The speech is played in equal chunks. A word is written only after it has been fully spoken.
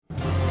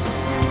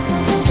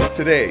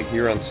Today,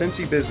 here on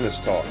Cincy Business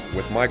Talk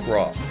with Mike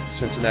Roth,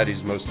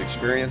 Cincinnati's most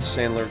experienced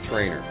Sandler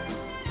trainer.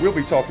 We'll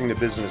be talking to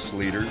business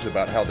leaders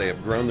about how they have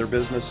grown their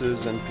businesses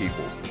and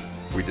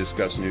people. We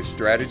discuss new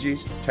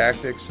strategies,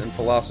 tactics, and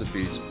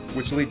philosophies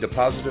which lead to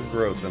positive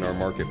growth in our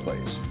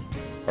marketplace.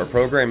 Our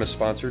program is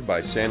sponsored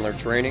by Sandler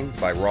Training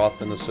by Roth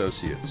 &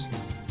 Associates.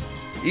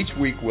 Each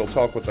week, we'll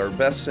talk with our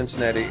best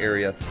Cincinnati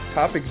area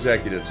top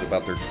executives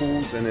about their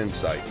tools and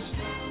insights.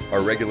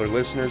 Our regular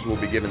listeners will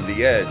be given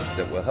the edge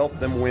that will help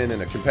them win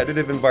in a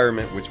competitive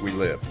environment which we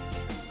live.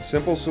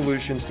 Simple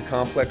solutions to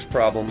complex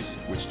problems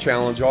which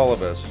challenge all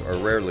of us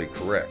are rarely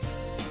correct.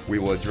 We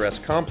will address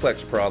complex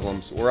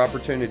problems or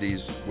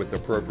opportunities with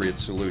appropriate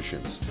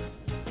solutions.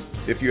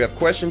 If you have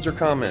questions or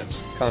comments,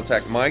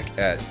 contact Mike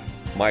at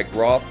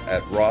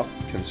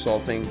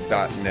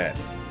mikeroth@rothconsulting.net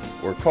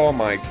or call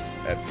Mike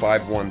at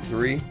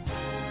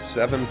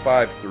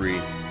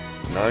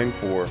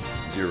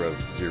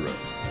 513-753-9400.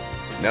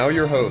 Now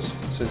your host,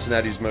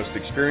 Cincinnati's most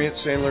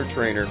experienced Sandler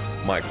trainer,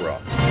 Mike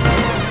Roth.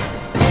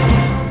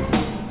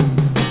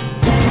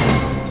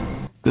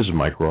 This is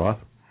Mike Roth.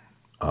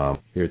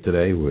 Here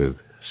today with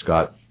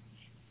Scott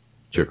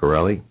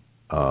Chichelli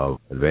of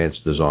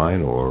Advanced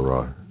Design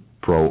or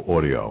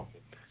ProAudio.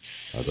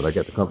 Did I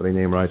get the company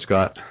name right,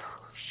 Scott?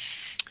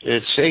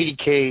 It's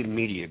ADK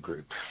Media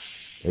Group.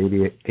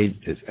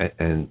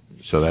 And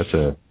so that's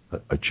a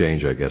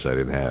change I guess I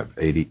didn't have.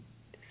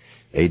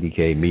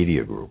 ADK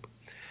Media Group.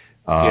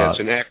 Yeah, it's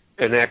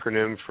an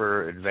acronym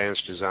for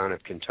Advanced Design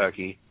of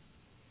Kentucky.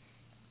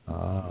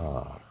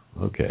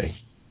 Okay.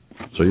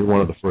 So you're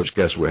one of the first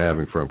guests we're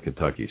having from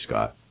Kentucky,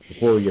 Scott.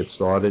 Before we get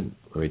started,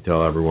 let me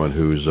tell everyone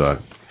who's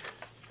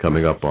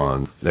coming up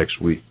on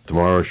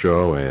tomorrow's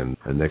show and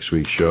next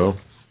week's show.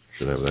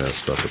 Should have that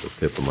stuff at the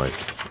tip of my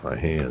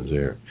hands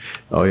there.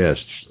 Oh, yes.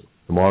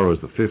 Tomorrow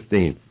is the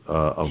 15th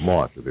of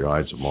March, or the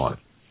Ides of March.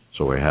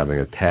 So we're having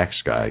a tax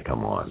guy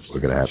come on. We're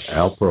going to have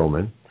Al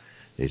Perlman.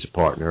 He's a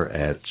partner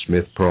at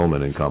Smith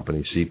Perlman and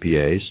Company,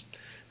 CPAs,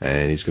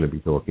 and he's going to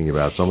be talking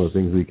about some of the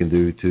things we can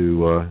do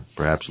to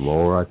perhaps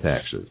lower our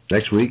taxes.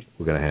 Next week,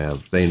 we're going to have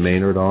Thane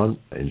Maynard on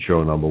in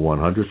show number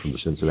 100 from the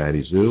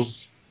Cincinnati Zoo.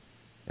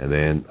 And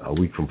then a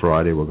week from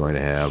Friday, we're going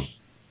to have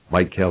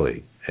Mike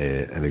Kelly,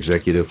 an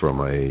executive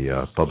from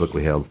a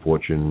publicly held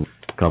Fortune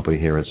company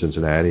here in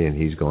Cincinnati, and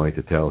he's going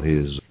to tell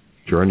his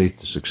journey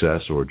to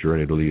success or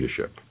journey to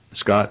leadership.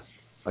 Scott,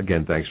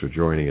 again, thanks for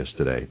joining us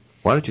today.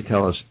 Why don't you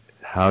tell us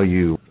how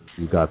you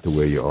got to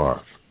where you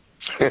are?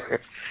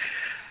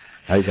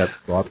 How you got to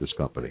start this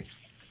company?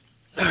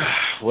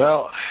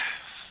 Well,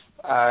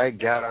 I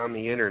got on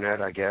the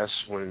Internet, I guess,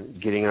 when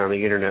getting on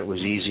the Internet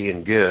was easy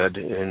and good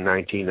in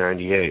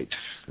 1998.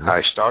 Mm-hmm.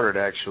 I started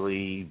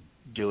actually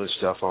doing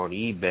stuff on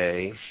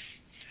eBay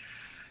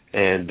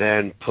and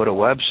then put a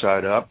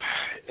website up,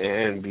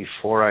 and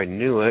before I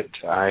knew it,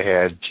 I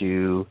had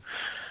to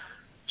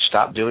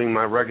stop doing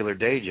my regular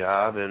day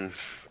job and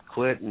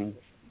quit and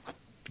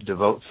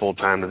devote full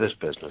time to this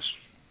business.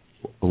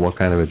 What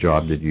kind of a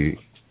job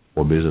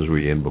or business were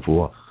you in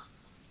before?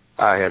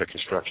 I had a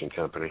construction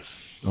company.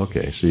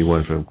 Okay, so you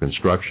went from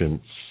construction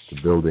to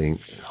building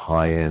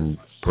high-end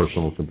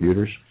personal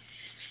computers?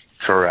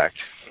 Correct.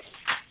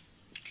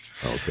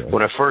 Okay.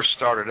 When I first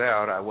started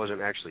out, I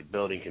wasn't actually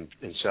building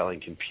and selling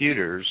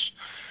computers.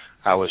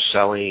 I was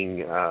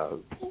selling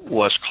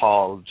what's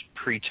called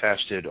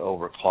pre-tested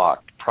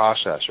overclocked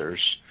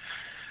processors,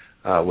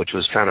 which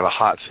was kind of a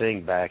hot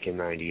thing back in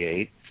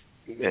 98.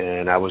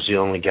 And I was the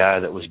only guy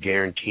that was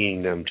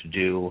guaranteeing them to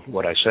do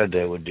what I said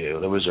they would do.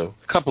 There was a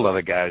couple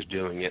other guys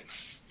doing it,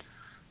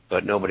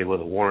 but nobody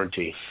with a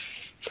warranty.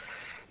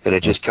 And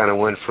it just kind of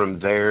went from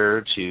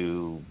there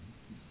to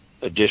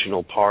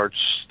additional parts,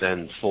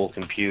 then full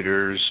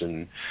computers,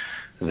 and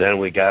then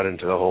we got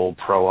into the whole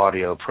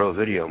ProAudio,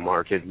 ProVideo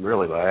market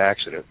really by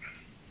accident.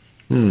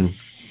 And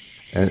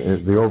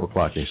the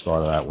overclocking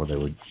started out where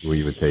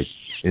you would take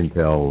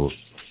Intel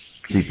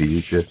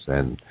CPU chips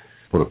and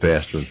put a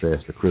faster and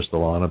faster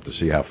crystal on them to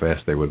see how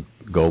fast they would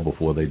go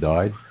before they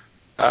died?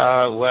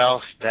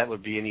 Well, that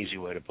would be an easy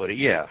way to put it,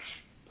 yeah.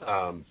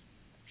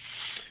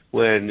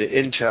 When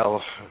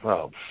Intel,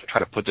 try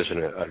to put this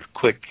in a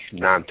quick,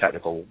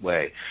 non-technical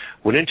way.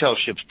 When Intel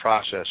ships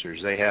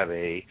processors, they have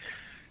a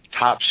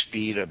top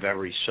speed of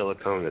every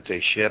silicone that they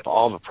ship.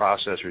 All the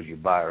processors you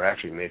buy are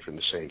actually made from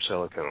the same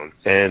silicone.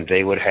 And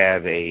they would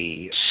have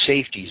a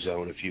safety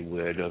zone, if you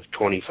would, of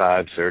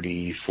 25,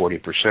 30,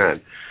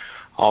 40%.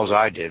 All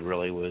I did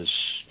really was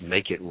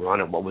make it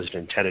run at what was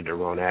intended to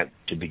run at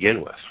to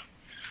begin with.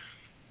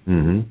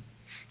 Mm-hmm.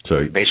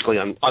 So basically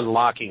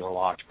unlocking a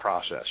locked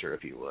processor,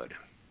 if you would.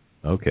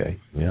 Okay,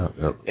 yeah.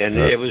 And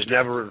it was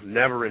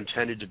never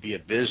intended to be a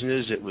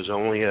business. It was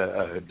only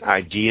an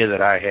idea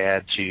that I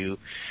had to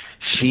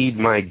feed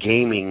my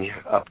gaming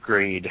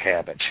upgrade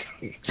habit.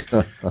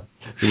 There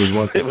was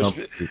one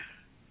company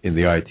in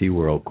the IT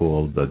world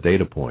called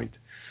Data Point,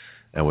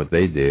 and what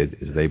they did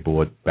is they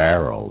bought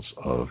barrels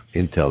of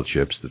Intel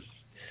chips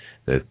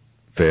that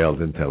failed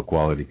Intel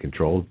quality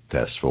control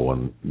tests for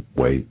one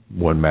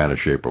manner,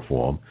 shape, or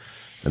form,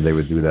 And they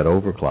would do that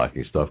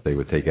overclocking stuff. They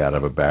would take out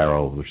of a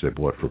barrel, which they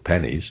bought for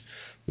pennies,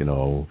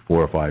 4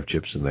 or 5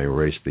 chips, and they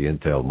erased the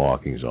Intel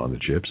markings on the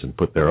chips and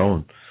put their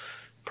own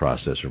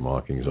processor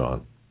markings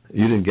on.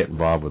 You didn't get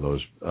involved with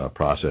those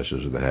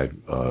processors that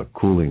had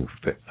cooling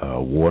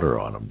water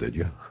on them, did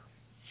you?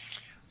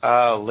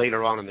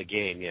 Later on in the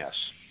game, yes.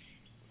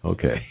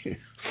 Okay.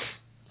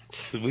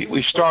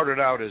 We started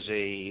out as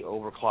a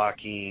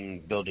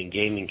overclocking, building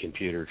gaming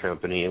computer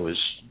company.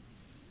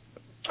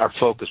 Our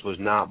focus was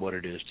not what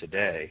it is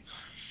today.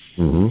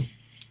 Mm-hmm.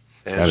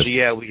 And so,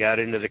 yeah, we got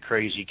into the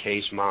crazy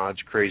case mods,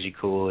 crazy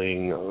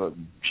cooling,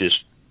 just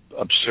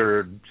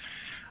absurd.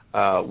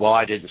 Well,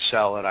 I didn't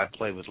sell it. I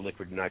played with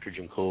liquid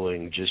nitrogen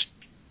cooling just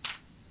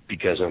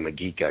because I'm a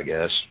geek, I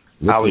guess.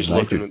 I was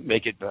looking to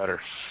make it better.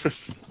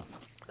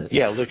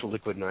 Yeah,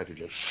 liquid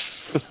nitrogen.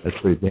 That's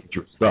pretty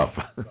dangerous stuff.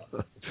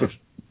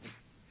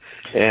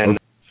 And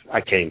I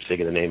can't even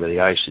think of the name of the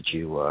ice that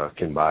you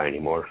can buy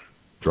anymore.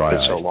 Dry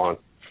ice. So long.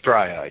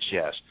 Dry ice,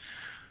 yes.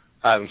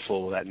 I haven't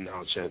fooled with that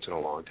nonsense in a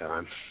long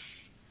time.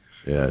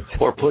 Yeah.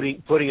 Or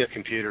putting a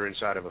computer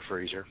inside of a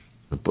freezer.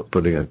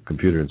 Putting a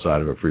computer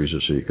inside of a freezer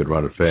so you could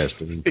run it fast.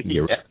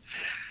 Yeah.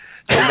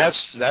 And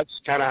that's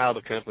kind of how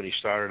the company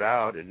started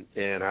out,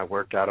 and I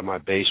worked out of my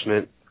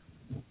basement.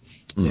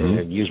 Mm-hmm.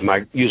 And used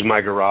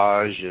my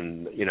garage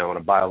and in a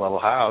bi-level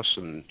house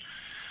and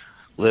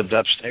lived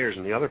upstairs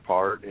in the other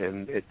part.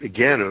 And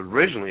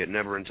originally it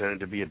never intended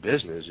to be a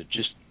business. It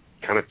just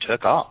kind of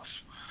took off,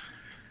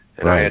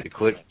 and right. I had to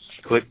quit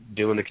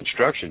doing the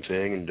construction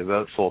thing and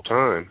devote full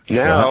time.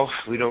 Now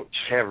we don't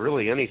have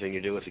really anything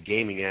to do with the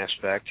gaming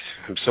aspect.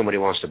 If somebody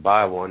wants to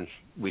buy one,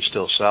 we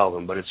still sell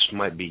them, but it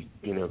might be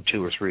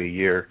 2 or 3 a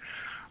year.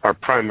 Our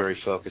primary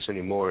focus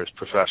anymore is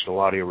professional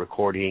audio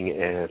recording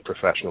and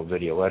professional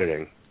video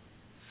editing.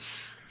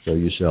 So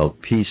you sell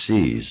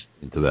PCs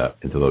into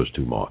those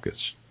 2 markets?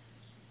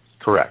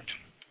 Correct.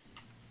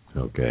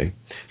 Okay.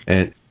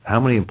 And how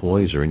many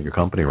employees are in your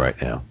company right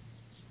now?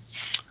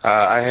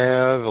 I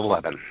have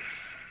 11.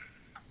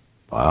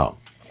 Wow.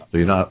 So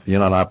you're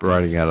not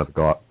operating out of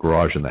the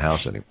garage in the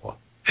house anymore?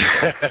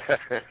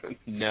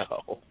 No,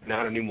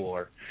 not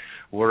anymore.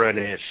 We're in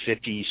a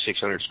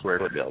 5,600 square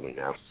foot building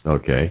now.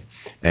 Okay.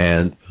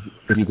 And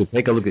if you could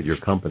take a look at your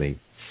company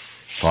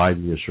 5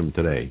 years from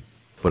today,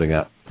 pulling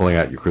out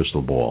your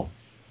crystal ball.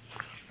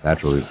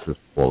 Naturally, the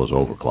crystal ball is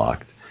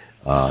overclocked.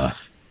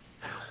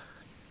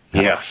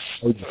 Yeah.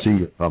 How would you see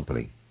your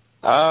company?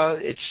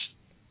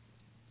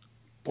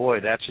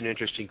 That's an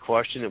interesting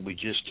question that we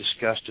just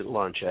discussed at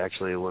lunch,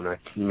 actually, when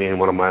me and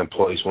one of my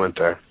employees went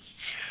there.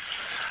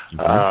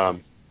 Mm-hmm.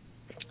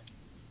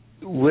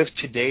 With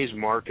today's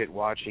market,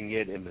 watching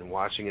it and been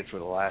watching it for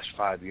the last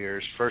 5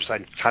 years, first I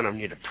kind of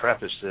need to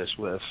preface this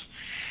with,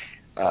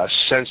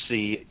 since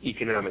the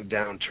economic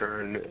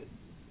downturn,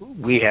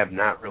 we have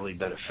not really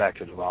been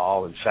affected at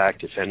all. In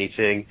fact, if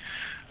anything,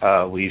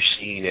 we've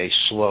seen a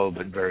slow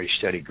but very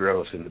steady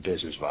growth in the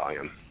business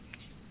volume.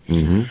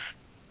 Mm-hmm.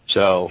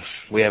 So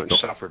we haven't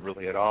suffered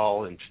really at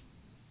all. And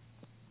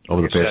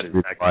over the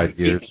past 5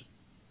 years?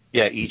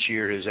 Each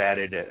year has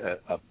added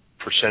a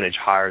percentage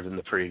higher than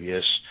the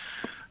previous.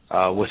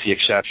 With the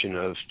exception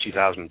of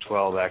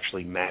 2012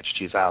 actually matched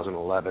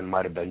 2011,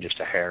 might have been just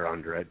a hair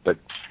under it. But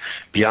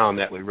beyond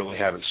that, we really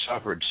haven't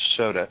suffered.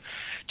 So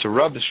to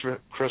rub this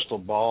crystal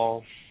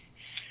ball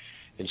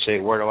and say,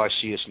 where do I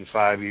see us in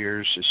 5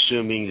 years,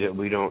 assuming that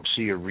we don't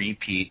see a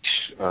repeat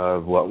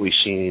of what we've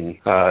seen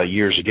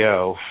years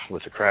ago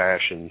with the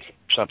crash and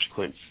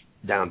subsequent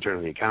downturn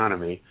of the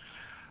economy,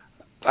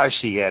 I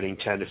see adding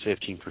 10 to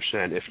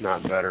 15%, if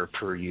not better,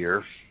 per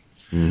year.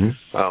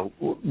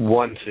 Mm-hmm.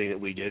 One thing that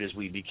we did is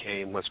we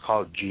became what's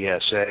called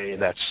GSA.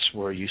 That's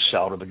where you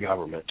sell to the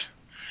government.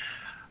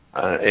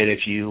 And if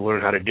you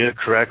learn how to do it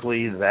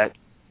correctly, that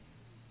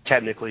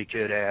technically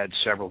could add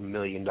several $1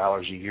 million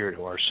a year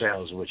to our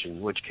sales,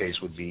 in which case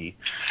would be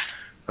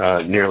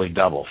nearly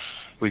double.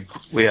 We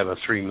have a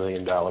 $3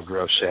 million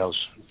gross sales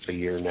a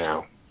year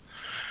now.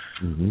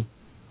 Mm-hmm.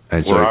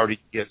 And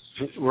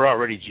we're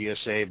already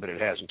GSA, but it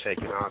hasn't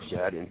taken off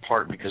yet, in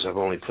part because I've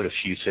only put a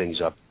few things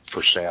up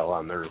for sale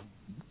on their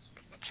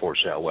for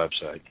sale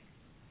website.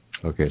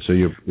 Okay, so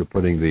you're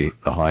putting the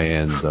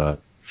high-end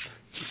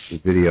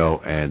video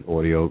and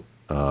audio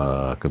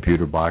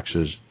computer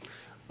boxes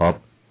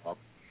up?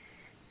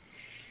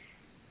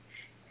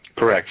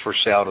 Correct, for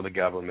sale to the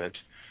government.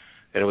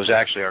 And it was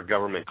actually our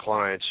government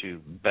clients who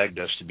begged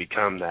us to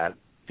become that,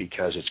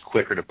 because it's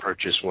quicker to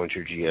purchase once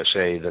you're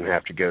GSA than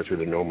have to go through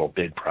the normal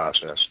bid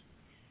process.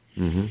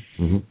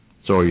 Mm-hmm. Mm-hmm.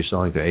 So are you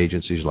selling to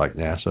agencies like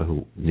NASA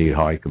who need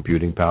high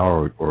computing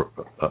power, or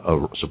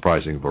a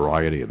surprising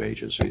variety of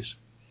agencies?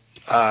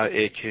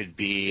 It could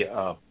be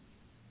an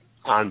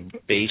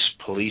on-base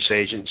police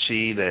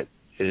agency that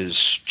is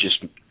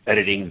just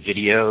editing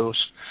videos,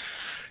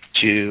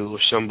 to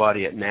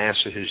somebody at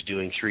NASA who's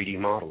doing 3D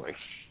modeling.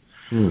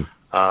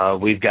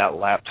 We've got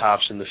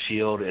laptops in the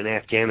field in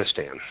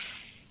Afghanistan.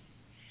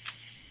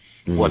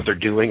 What they're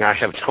doing, I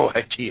have no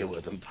idea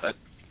with them, but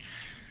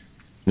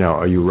Now,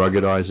 are you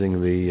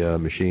ruggedizing the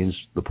machines,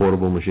 the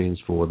portable machines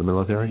for the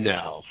military?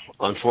 No.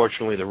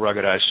 Unfortunately, the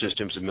ruggedized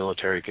systems the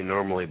military can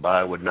normally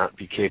buy would not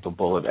be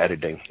capable of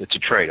editing. It's a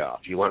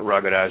trade-off. You want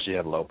ruggedized, you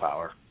have low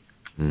power.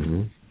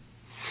 Mm-hmm.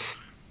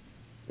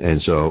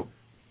 And so,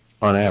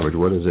 on average,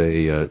 what does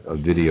a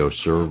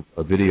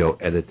video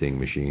editing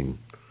machine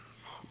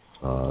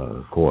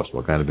cost?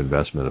 What kind of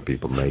investment are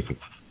people making?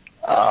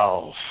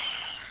 Oh,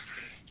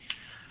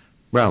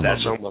 Round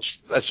that's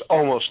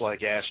almost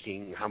like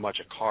asking how much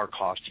a car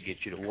costs to get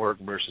you to work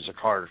versus a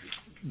car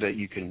that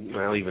you can.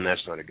 Well, even that's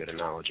not a good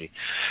analogy.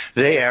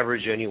 They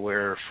average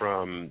anywhere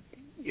from,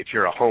 if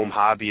you're a home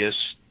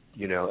hobbyist,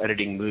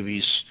 editing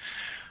movies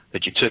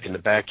that you took in the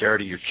backyard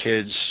of your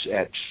kids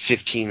at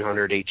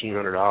 $1,500,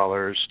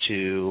 $1,800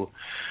 to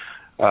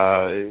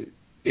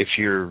if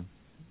you're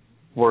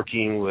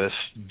working with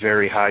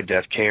very high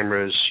def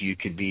cameras, you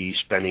could be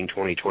spending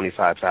 $20,000,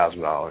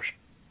 $25,000.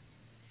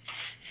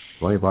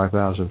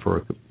 $25,000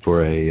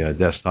 for a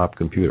desktop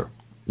computer.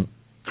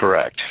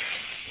 Correct.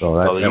 So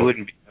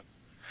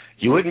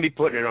you wouldn't be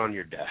putting it on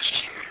your desk.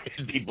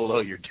 It'd be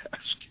below your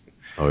desk.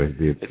 Oh, it'd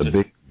be a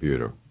big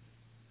computer.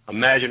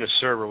 Imagine a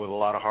server with a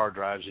lot of hard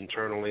drives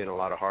internally and a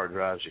lot of hard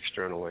drives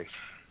externally.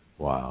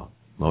 Wow.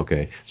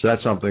 Okay. So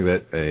that's something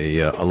that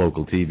a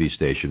local TV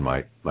station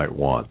might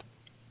want.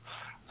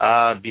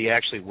 Be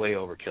actually way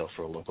overkill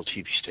for a local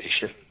TV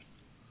station.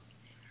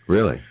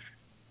 Really?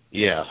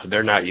 Yeah,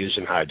 they're not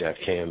using high def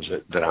cams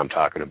that I'm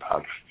talking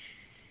about.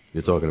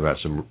 You're talking about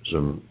some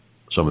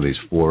of these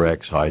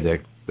 4X high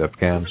def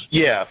cams?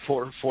 Yeah,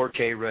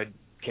 4K red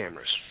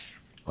cameras.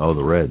 Oh,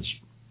 the Reds.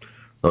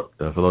 For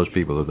those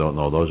people that don't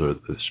know, those are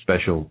the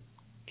special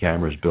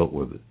cameras built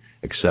with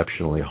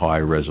exceptionally high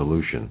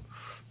resolution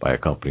by a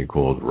company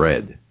called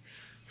Red.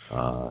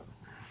 When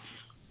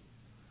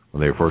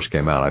they first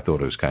came out, I thought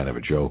it was kind of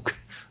a joke.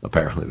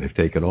 Apparently, they've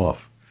taken off.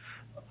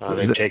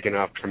 They've taken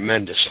off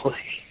tremendously.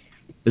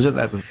 Isn't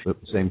that the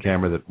same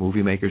camera that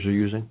movie makers are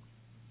using?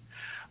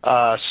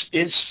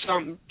 In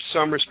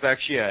some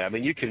respects, yeah. I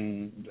mean,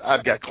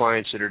 I've got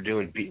clients that are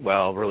doing,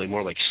 really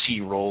more like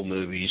C-roll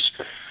movies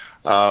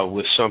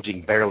with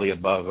something barely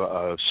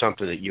above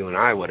something that you and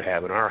I would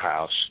have in our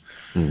house.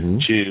 Mm-hmm.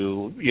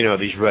 To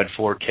these red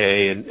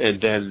 4K,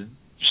 and then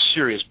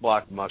serious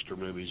blockbuster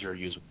movies are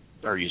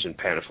using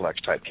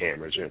Panaflex type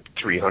cameras,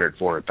 $300,000,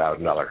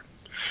 $400,000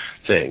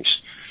 things.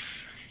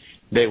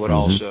 They would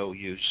also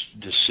use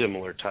the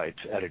similar type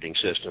editing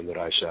system that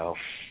I sell.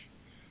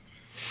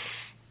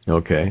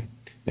 Okay.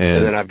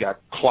 And then I've got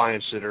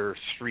clients that are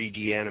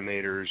 3D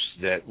animators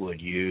that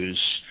would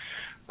use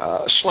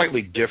a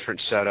slightly different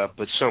setup,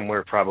 but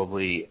somewhere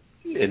probably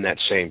in that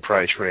same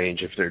price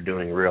range if they're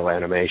doing real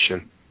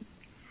animation.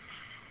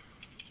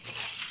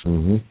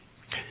 Mm-hmm.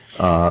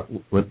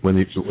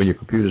 When your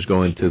computers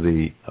go into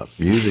the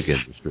music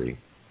industry,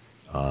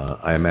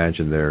 I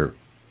imagine their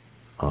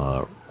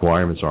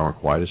requirements aren't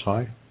quite as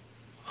high?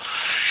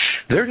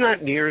 They're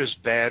not near as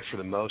bad for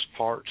the most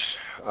part.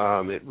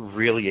 It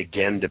really,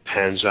 again,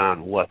 depends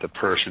on what the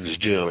person's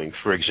doing.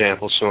 For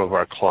example, some of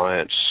our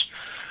clients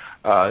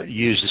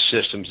use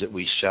the systems that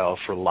we sell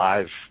for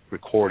live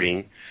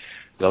recording.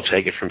 They'll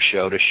take it from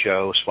show to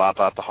show, swap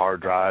out the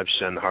hard drives,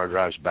 send the hard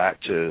drives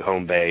back to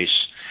home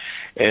base.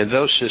 And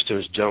those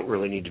systems don't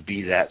really need to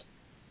be that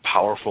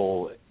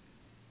powerful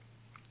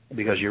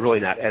because you're really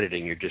not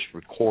editing, you're just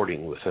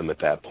recording with them at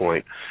that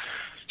point.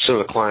 Some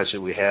of the clients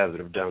that we have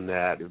that have done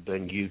that have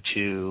been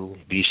U2,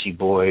 BC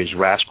Boys,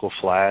 Rascal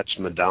Flatts,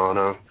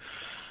 Madonna,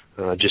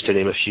 just to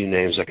name a few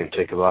names I can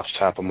think of off the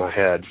top of my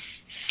head.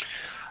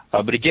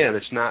 But again,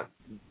 it's not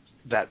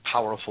that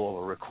powerful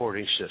of a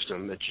recording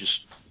system. It's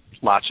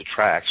just lots of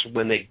tracks.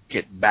 When they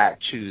get back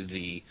to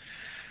the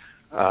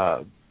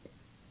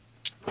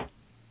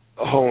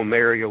home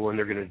area, when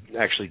they're going to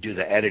actually do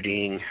the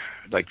editing,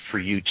 like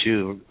for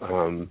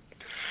U2,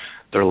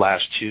 their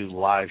last 2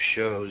 live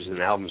shows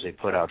and albums they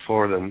put out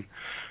for them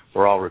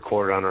were all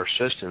recorded on our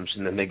systems,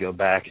 and then they go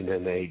back and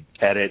then they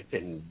edit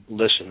and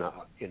listen to,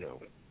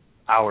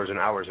 hours and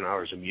hours and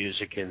hours of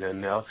music, and then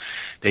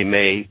they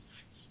may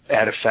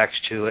add effects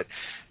to it.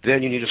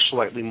 Then you need a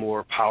slightly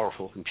more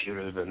powerful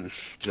computer than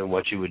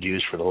what you would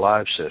use for the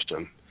live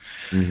system.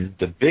 Mm-hmm.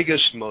 The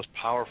biggest, most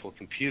powerful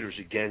computers,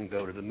 again,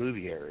 go to the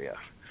movie area.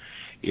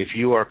 If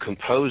you are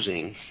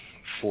composing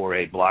for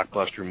a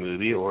blockbuster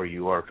movie, or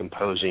you are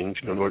composing,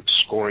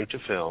 scoring to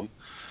film,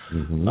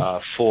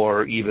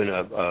 for even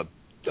a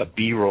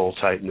B-roll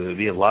type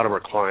movie, a lot of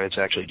our clients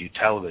actually do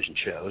television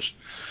shows,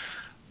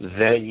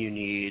 then you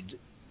need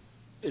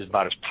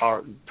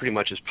pretty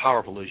much as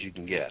powerful as you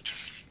can get,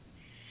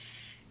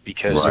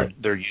 because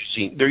they're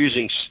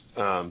using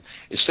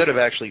instead of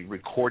actually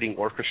recording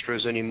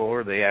orchestras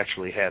anymore, they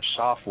actually have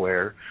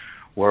software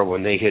where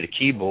when they hit a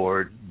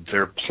keyboard,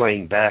 they're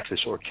playing back this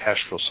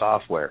orchestral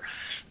software.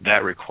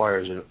 That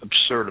requires an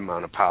absurd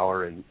amount of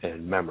power and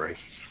memory.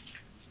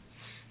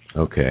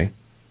 Okay.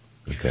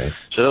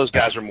 So those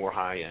guys are more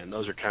high-end.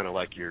 Those are kind of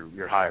like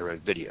your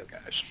higher-end video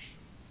guys.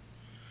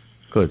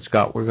 Good.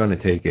 Scott, we're going to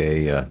take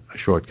a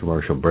short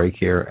commercial break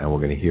here, and we're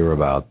going to hear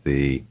about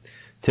the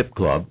Tip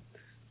Club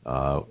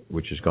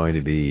which is going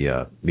to be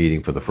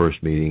meeting for the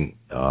first meeting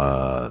that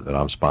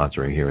I'm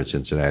sponsoring here in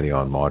Cincinnati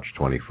on March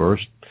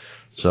 21st.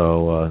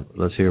 So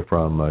let's hear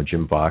from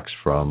Jim Fox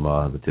from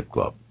the Tip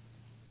Club.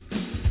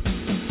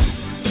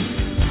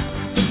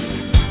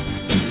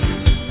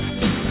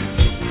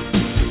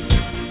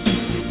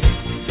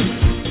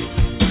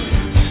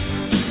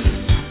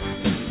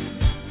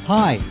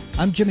 Hi,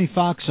 I'm Jimmy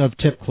Fox of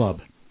Tip Club.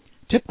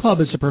 Tip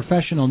Club is a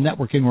professional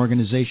networking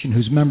organization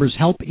whose members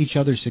help each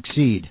other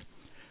succeed.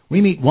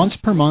 We meet once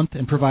per month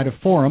and provide a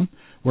forum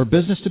where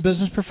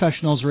business-to-business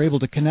professionals are able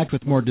to connect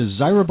with more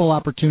desirable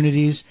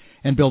opportunities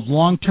and build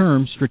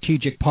long-term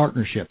strategic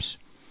partnerships.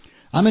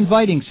 I'm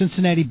inviting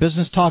Cincinnati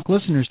Business Talk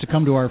listeners to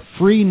come to our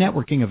free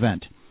networking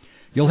event.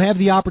 You'll have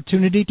the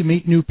opportunity to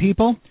meet new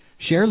people,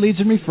 share leads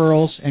and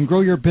referrals, and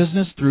grow your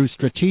business through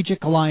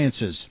strategic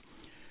alliances.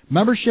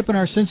 Membership in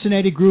our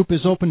Cincinnati group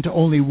is open to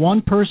only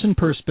one person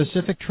per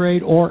specific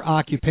trade or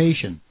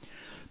occupation.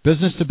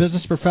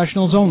 Business-to-business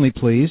professionals only,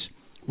 please.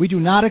 We do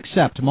not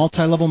accept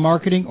multi-level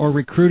marketing or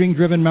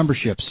recruiting-driven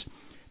memberships.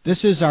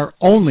 This is our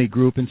only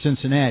group in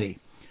Cincinnati.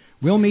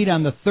 We'll meet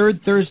on the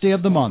third Thursday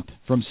of the month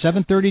from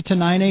 7:30 to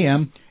 9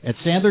 a.m. at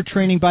Sandler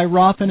Training by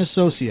Roth &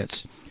 Associates,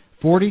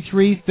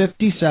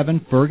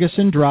 4357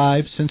 Ferguson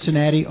Drive,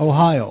 Cincinnati,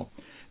 Ohio.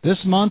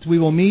 This month we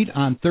will meet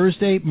on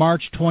Thursday,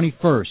 March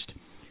 21st.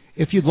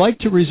 If you'd like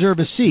to reserve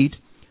a seat,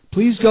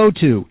 please go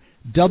to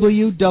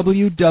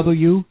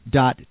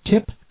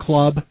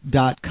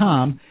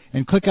www.tipclub.com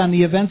and click on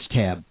the Events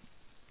tab.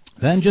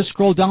 Then just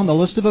scroll down the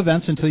list of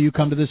events until you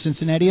come to the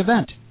Cincinnati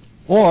event.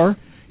 Or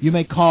you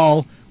may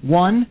call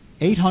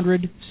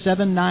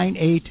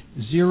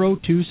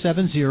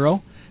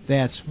 1-800-798-0270.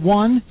 That's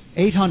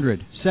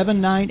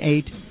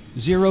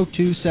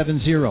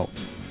 1-800-798-0270.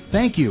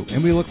 Thank you,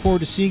 and we look forward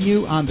to seeing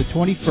you on the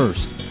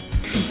 21st.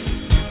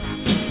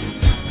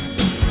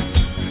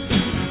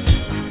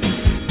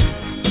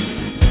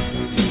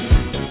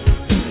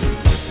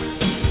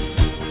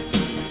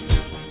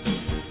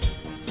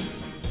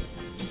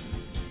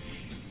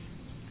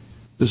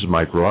 This is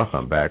Mike Roth.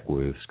 I'm back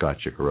with Scott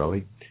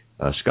Chichelli.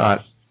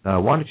 Scott,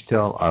 why don't you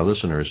tell our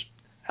listeners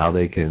how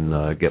they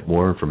can get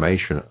more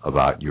information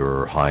about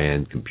your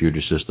high-end computer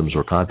systems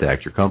or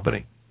contact your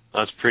company?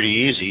 That's pretty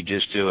easy.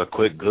 Just do a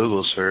quick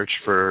Google search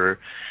for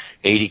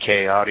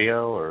ADK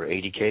audio or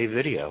ADK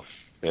video,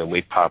 and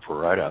we pop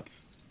right up.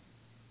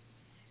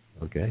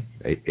 Okay.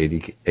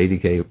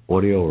 ADK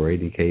audio or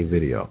ADK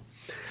video.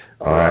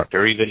 Correct.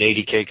 Or even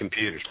ADK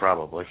computers,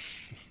 probably.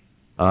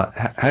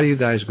 How do you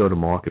guys go to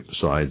market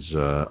besides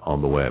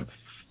on the web?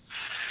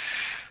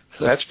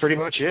 That's pretty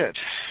much it.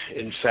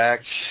 In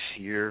fact,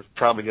 you're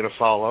probably going to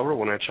fall over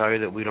when I tell you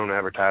that we don't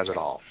advertise at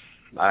all.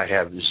 I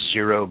have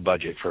zero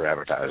budget for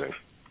advertising.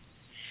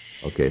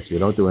 Okay, so you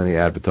don't do any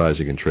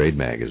advertising in trade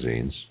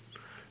magazines.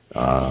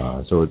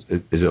 So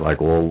is it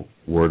like all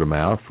word of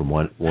mouth from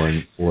one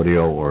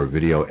audio or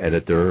video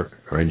editor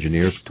or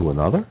engineer to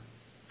another?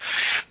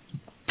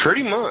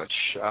 Pretty much.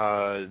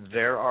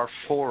 There are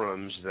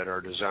forums that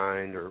are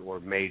designed or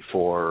made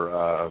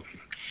for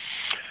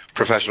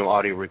professional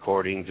audio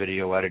recording,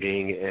 video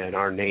editing, and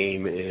our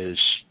name is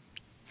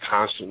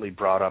constantly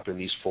brought up in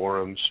these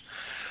forums.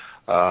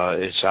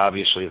 It's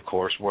obviously, of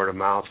course, word of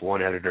mouth,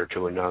 one editor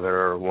to another,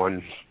 or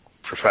one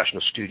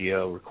professional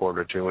studio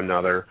recorder to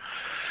another.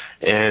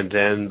 And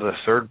then the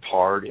third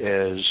part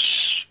is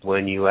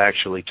when you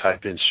actually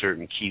type in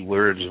certain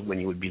keywords,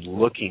 when you would be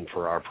looking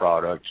for our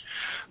product,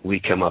 we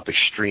come up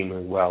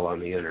extremely well on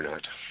the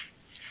internet.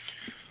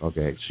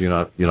 Okay, so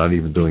you're not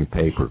even doing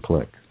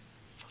pay-per-click?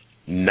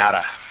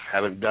 Nada.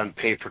 Haven't done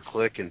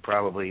pay-per-click in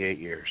probably 8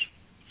 years.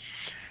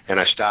 And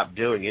I stopped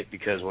doing it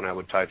because when I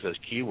would type those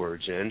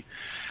keywords in,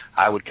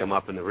 I would come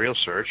up in the real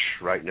search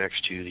right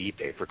next to the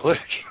pay-per-click.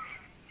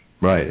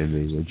 Right, in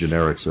the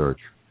generic search.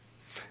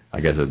 I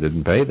guess it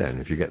didn't pay then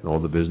if you're getting all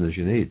the business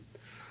you need.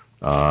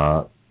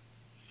 So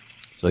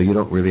you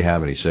don't really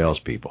have any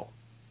salespeople?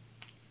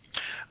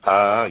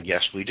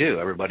 Yes, we do.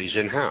 Everybody's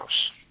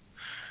in-house.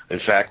 In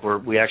fact,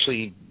 we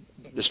actually,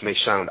 this may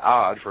sound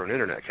odd for an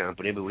internet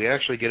company, but we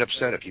actually get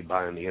upset if you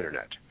buy on the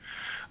internet.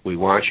 We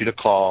want you to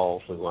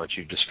call. We want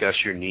you to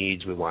discuss your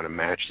needs. We want to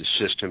match the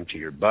system to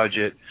your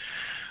budget.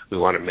 We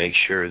want to make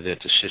sure that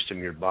the system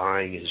you're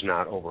buying is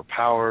not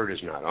overpowered,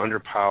 is not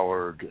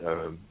underpowered.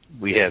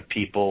 We have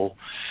people,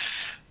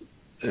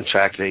 in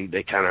fact,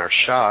 they kind of are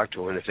shocked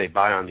when if they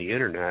buy on the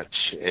internet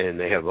and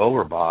they have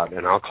overbought,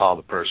 and I'll call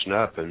the person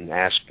up and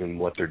ask them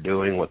what they're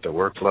doing, what their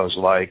workflow's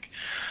like,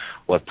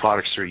 what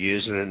products they're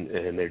using,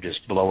 and they're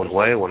just blown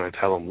away when I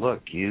tell them,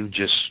 look, you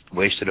just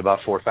wasted about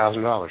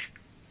 $4,000.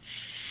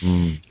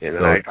 And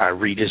then I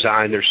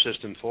redesigned their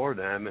system for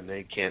them, and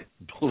they can't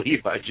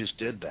believe I just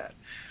did that.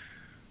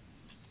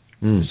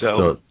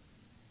 So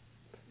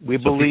we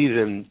believe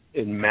in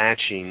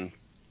matching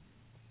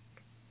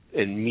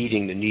and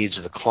meeting the needs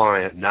of the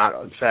client. Not,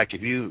 in fact,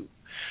 if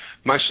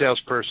my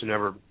salesperson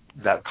ever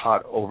got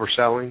caught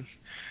overselling,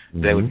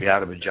 they would be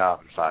out of a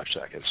job in 5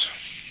 seconds.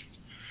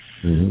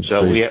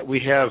 So we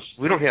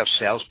don't have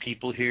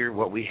salespeople here.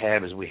 What we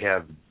have is we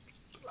have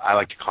I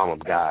like to call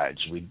them guides.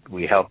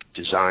 We help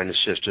design a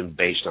system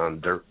based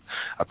on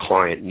a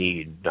client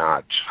need,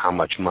 not how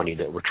much money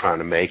that we're trying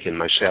to make. And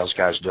my sales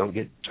guys don't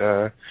get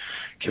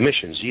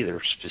commissions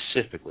either,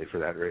 specifically for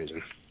that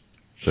reason.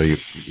 So you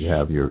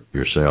have your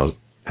sales.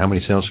 How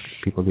many sales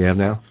people do you have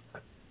now?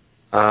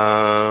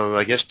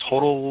 I guess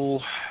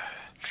total.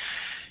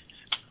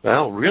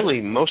 Well,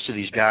 really, most of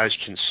these guys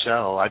can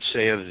sell. I'd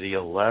say of the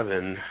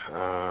 11,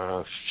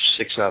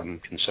 6 of them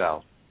can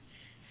sell.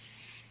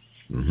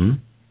 Mm-hmm.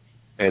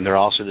 And they're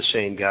also the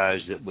same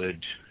guys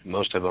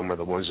most of them are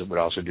the ones that would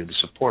also do the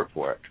support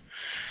for it.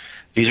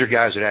 These are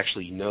guys that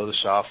actually know the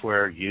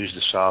software, use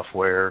the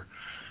software.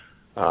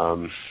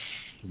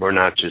 We're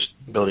not just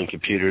building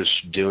computers,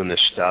 doing this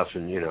stuff,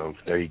 and,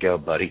 there you go,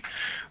 buddy.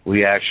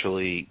 We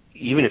actually,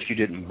 even if you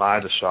didn't buy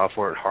the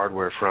software and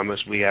hardware from us,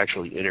 we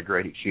actually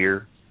integrate it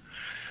here.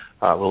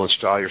 We'll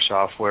install your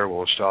software.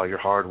 We'll install your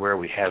hardware.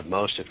 We have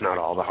most, if not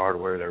all, the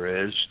hardware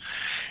there is.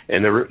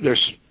 And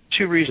there's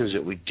 2 reasons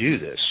that we do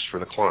this for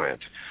the client.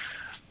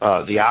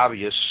 The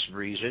obvious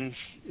reason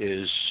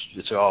is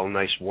it's all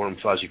nice, warm,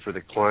 fuzzy for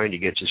the client. He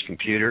gets his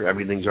computer.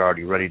 Everything's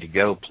already ready to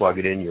go. Plug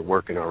it in. You're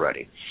working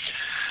already.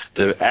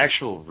 The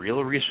actual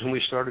real reason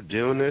we started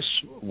doing this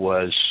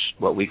was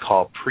what we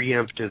call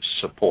preemptive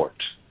support.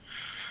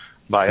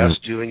 By us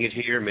doing it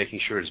here, making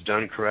sure it's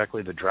done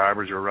correctly, the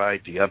drivers are right,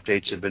 the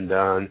updates have been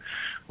done,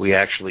 we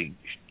actually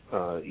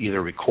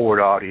either record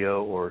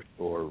audio or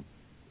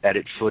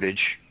edit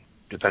footage,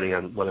 depending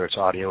on whether it's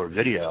audio or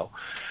video,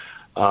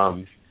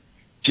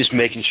 just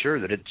making sure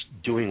that it's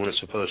doing what it's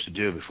supposed to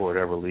do before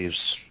it ever leaves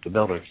the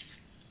building.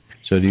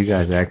 So do you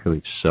guys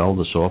actually sell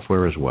the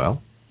software as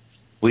well?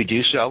 We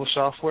do sell the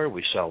software.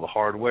 We sell the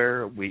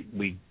hardware.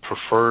 We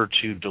prefer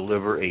to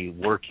deliver a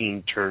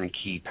working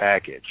turnkey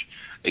package.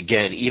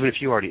 Again, even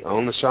if you already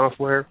own the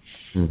software,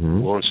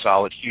 we'll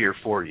install it here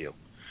for you.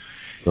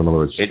 So in other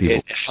words,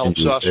 it helps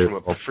us from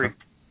a free.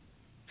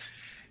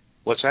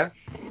 What's that?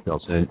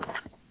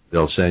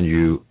 They'll send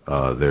you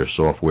their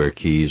software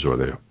keys or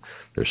their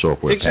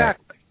software.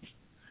 Exactly.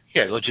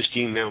 Yeah, they'll just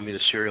email me the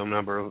serial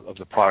number of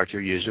the product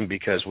you're using,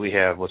 because we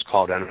have what's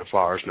called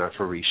NFRs, not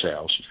for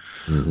resales.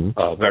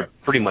 They're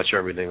pretty much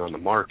everything on the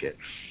market.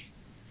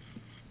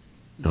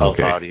 Both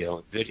audio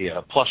and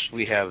video. Plus,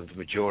 we have the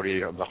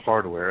majority of the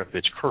hardware, if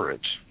it's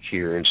current,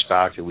 here in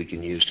stock that we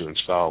can use to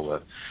install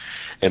with.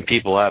 And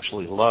people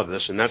absolutely love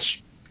this, and that's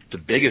the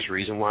biggest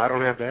reason why I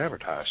don't have to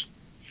advertise.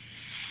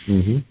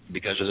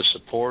 Because of the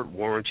support,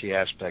 warranty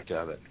aspect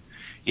of it.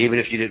 Even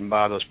if you didn't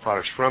buy those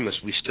products from us,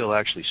 we still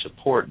actually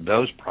support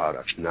those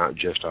products, not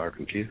just our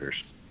computers.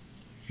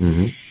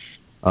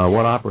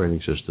 What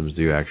operating systems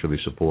do you actually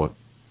support?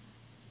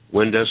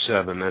 Windows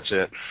 7, that's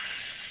it.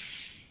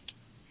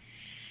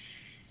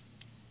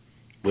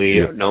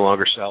 We no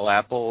longer sell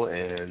Apple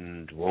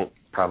and won't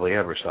probably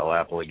ever sell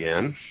Apple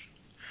again.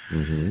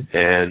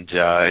 And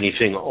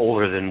anything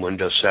older than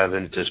Windows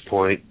 7 at this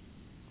point,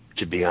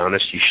 to be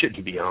honest, you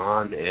shouldn't be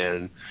on.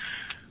 And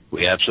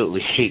we absolutely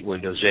hate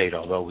Windows 8,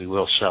 although we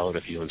will sell it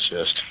if you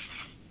insist.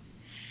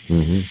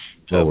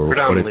 So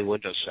predominantly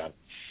Windows 7.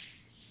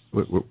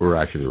 We're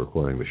actually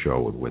recording the show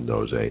with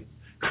Windows 8.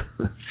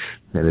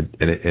 and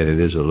it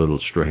is a little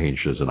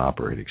strange as an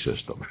operating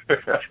system.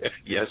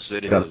 Yes,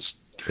 it is.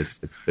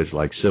 It's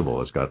like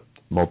Civil. It's got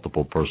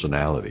multiple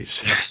personalities.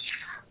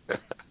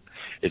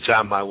 It's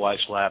on my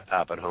wife's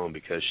laptop at home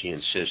because she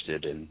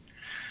insisted, and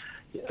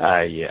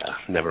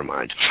never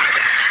mind.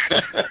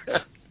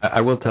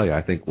 I will tell you,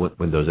 I think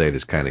Windows 8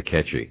 is kind of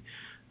catchy.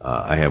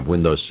 I have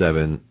Windows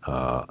 7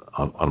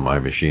 on my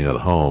machine at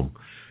home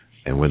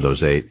and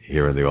Windows 8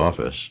 here in the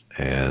office,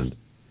 and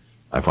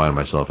I find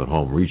myself at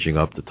home reaching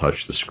up to touch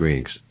the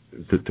screen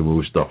to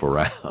move stuff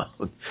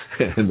around.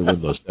 And the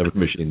Windows 7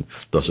 machine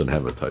doesn't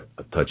have a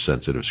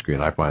touch-sensitive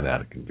screen. I find that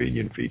a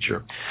convenient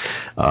feature.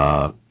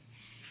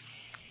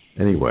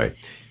 Anyway,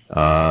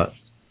 do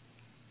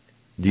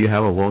you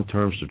have a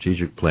long-term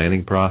strategic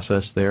planning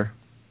process there?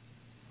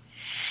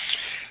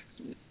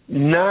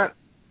 It's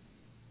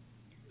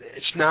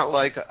not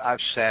like I've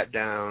sat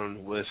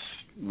down with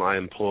my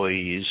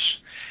employees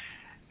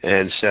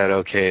and said,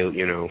 okay,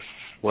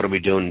 what are we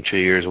doing in 2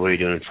 years? What are you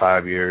doing in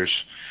 5 years?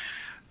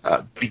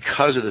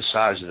 Because of the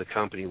size of the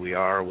company we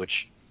are, which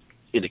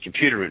in the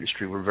computer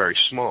industry we're very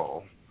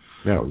small.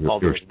 No,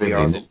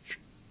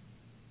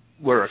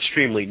 we're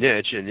extremely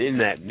niche, and in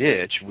that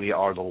niche we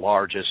are the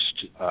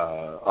largest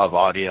of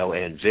audio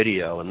and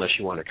video, unless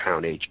you want to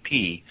count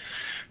HP,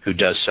 who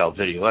does sell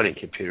video editing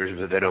computers,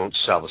 but they don't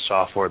sell the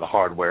software, the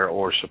hardware,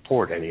 or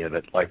support any of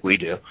it like we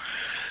do.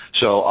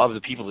 So of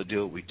the people that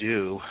do what we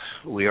do,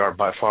 we are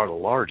by far the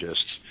largest.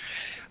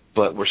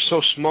 But we're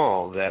so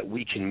small that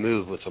we can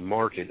move with the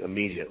market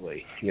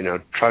immediately.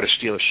 Try to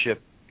steal a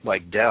ship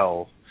like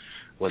Dell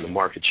when the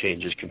market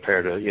changes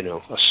compared to,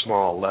 a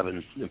small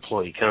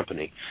 11-employee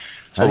company.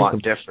 It's a lot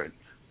different.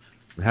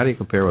 How do you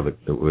compare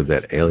with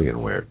that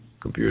Alienware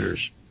computers?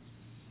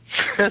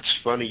 That's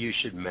funny you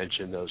should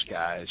mention those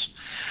guys.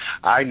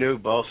 I knew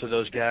both of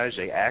those guys.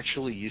 They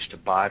actually used to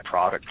buy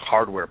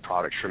hardware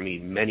products from me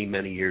many,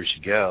 many years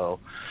ago.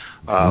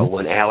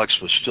 when Alex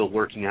was still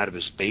working out of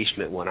his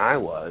basement when I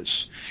was.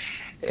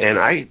 And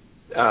I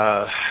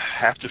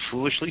have to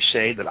foolishly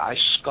say that I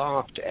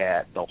scoffed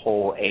at the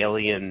whole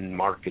alien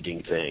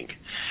marketing thing.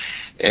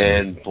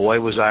 And boy,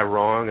 was I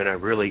wrong, and I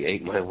really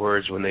ate my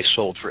words when they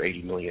sold for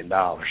 $80 million.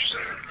 Got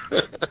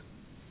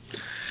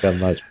a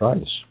nice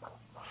price.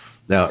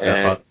 Now,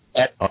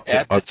 at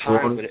the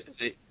time,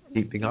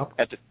 keeping up?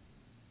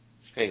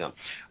 Hang on.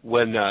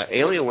 When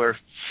Alienware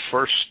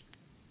first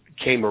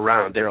came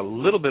around, they're a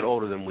little bit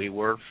older than we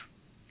were,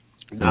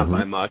 not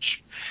by much.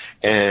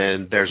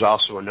 And there's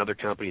also another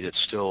company that's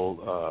still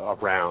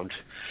around.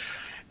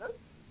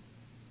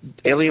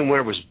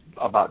 Alienware was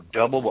about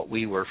double what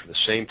we were for the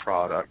same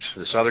product.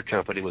 This other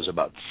company was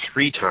about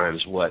 3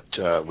 times what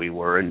we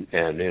were, and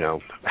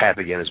half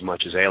again as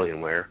much as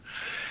Alienware.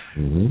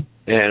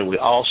 And we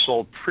all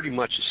sold pretty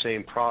much the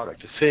same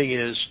product. The thing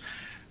is,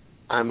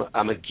 I'm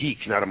a geek,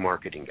 not a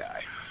marketing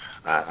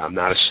guy. I'm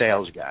not a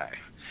sales guy,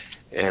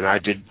 and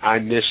I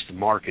missed the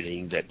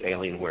marketing that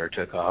Alienware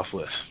took off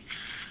with.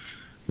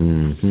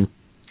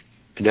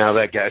 Now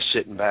that guy's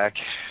sitting back,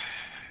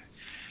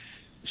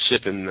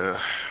 sipping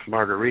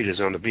margaritas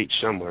on the beach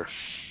somewhere.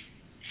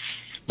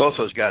 Both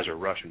those guys are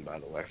Russian, by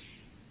the way.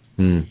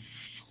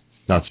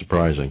 Not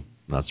surprising.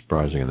 Not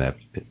surprising in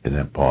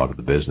that part of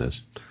the business.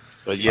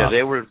 But yeah,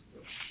 they were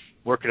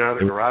working out of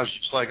the garage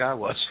just like I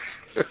was.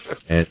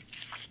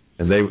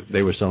 and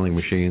they were selling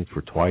machines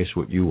for twice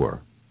what you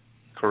were.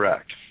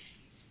 Correct.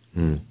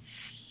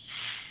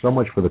 So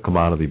much for the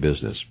commodity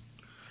business.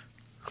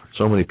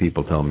 So many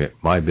people tell me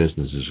my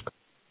business is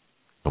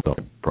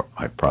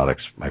my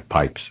products, my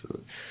pipes.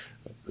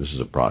 This is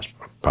a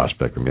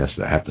prospect from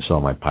yesterday. I have to sell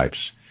my pipes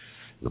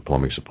in the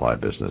plumbing supply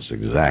business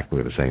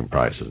exactly the same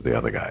price as the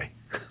other guy.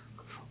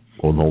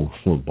 Well, no one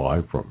will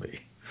buy from me.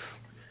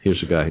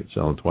 Here's a guy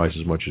selling twice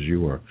as much as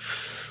you were.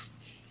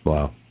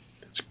 Wow.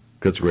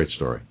 It's a great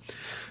story.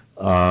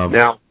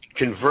 Now,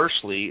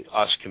 conversely,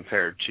 us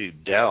compared to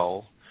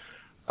Dell,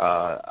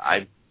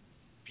 I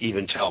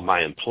even tell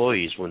my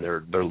employees when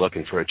they're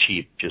looking for a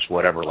cheap, just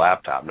whatever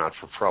laptop, not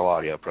for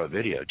ProAudio,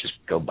 ProVideo, just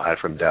go buy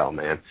from Dell,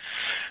 man,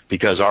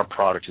 because our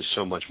product is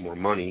so much more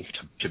money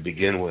to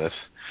begin with.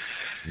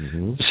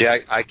 See,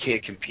 I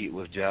can't compete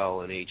with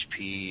Dell and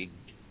HP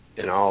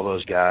and all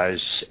those guys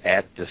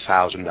at the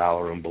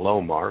 $1,000 and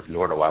below mark,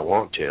 nor do I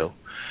want to.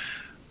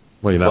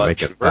 Well, you're not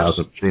making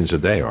 1,000 machines a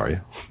day, are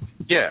you?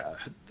 Yeah.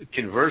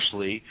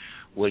 Conversely,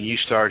 when you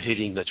start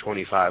hitting the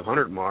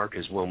 2,500 mark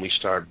is when we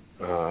start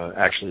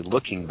actually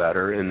looking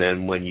better, and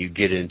then when you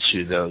get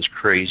into those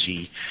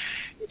crazy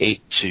 $8,000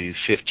 to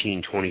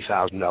 $15,000,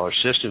 $20,000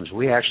 systems,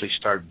 we actually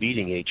start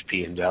beating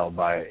HP and Dell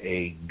by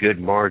a good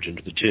margin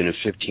to the tune of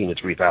 $15,000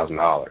 to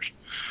 $3,000.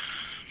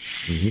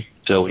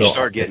 So when you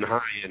start getting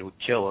high end, we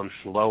kill them.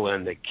 Low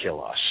end, they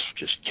kill us.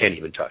 Just can't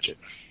even touch it.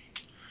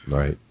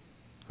 Right.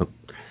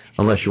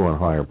 Unless you want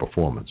higher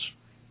performance.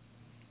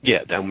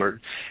 Yeah,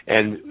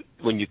 and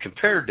when you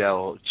compare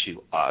Dell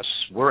to us,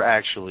 we're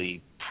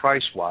actually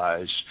price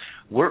wise,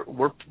 we're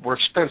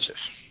expensive.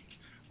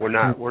 We're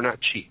not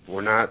cheap.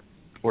 We're not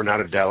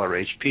a Dell or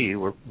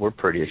HP. We're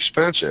pretty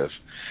expensive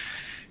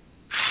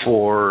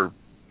for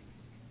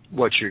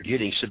what you're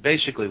getting. So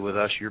basically, with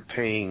us, you're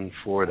paying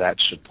for that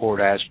support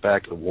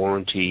aspect, the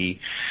warranty,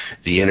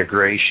 the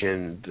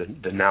integration,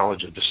 the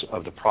knowledge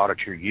of the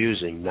product you're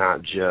using,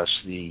 not just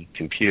the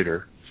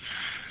computer.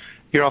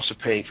 You're also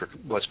paying for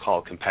what's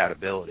called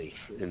compatibility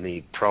in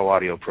the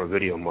ProAudio,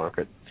 ProVideo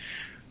market.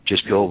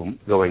 Just going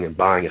and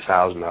buying a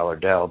 $1,000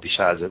 Dell,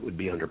 besides it would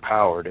be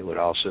underpowered, it would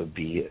also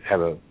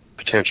have a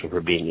potential for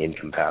being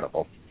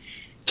incompatible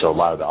to a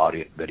lot of the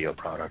audio video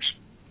products.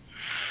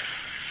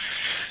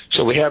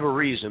 So we have a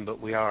reason,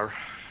 but we are,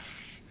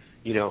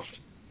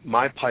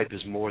 my pipe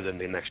is more than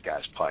the next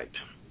guy's pipe.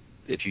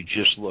 If you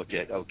just look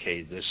at,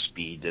 okay, this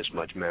speed, this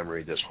much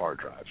memory, this hard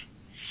drive.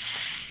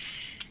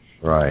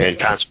 Right. And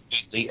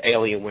consequently,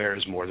 Alienware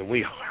is more than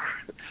we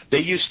are. They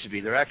used to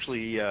be. They're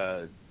actually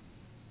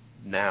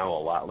now a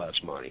lot less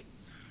money.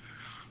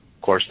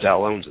 Of course,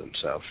 Dell owns them,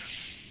 so.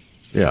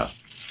 Yeah.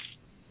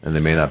 And they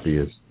may not be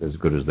as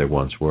good as they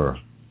once were.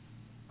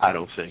 I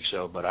don't think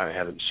so, but I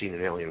haven't seen an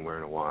Alienware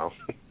in a while.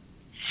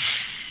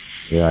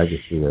 Yeah, I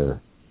just see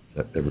their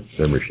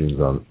machines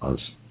on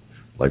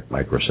like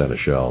Micro Center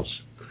shelves.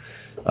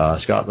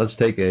 Scott, let's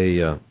take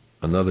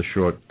another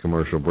short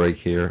commercial break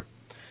here,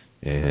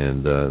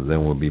 and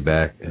then we'll be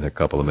back in a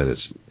couple of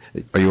minutes.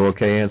 Are you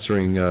okay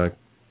answering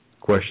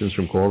questions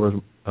from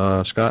callers,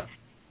 Scott?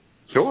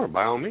 Sure,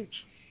 by all means.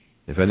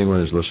 If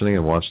anyone is listening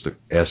and wants to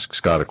ask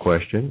Scott a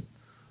question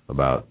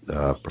about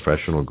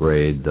professional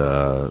grade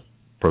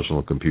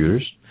personal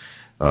computers,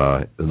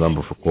 the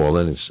number for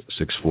call-in is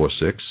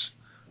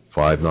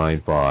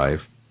 646-595-4916.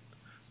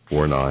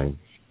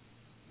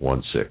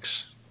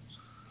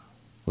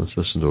 Let's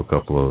listen to a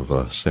couple of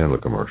Sandler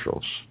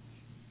commercials.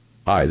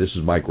 Hi, this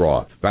is Mike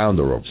Roth,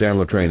 founder of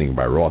Sandler Training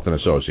by Roth &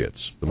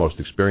 Associates, the most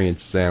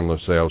experienced Sandler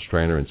sales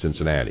trainer in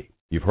Cincinnati.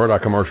 You've heard our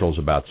commercials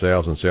about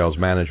sales and sales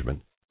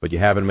management, but you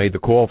haven't made the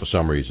call for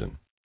some reason.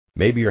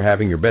 Maybe you're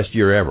having your best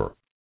year ever,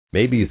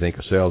 Maybe you think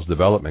a sales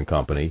development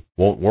company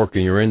won't work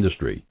in your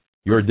industry.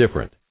 You're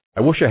different.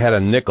 I wish I had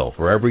a nickel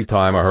for every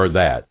time I heard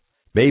that.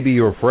 Maybe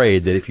you're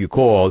afraid that if you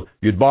called,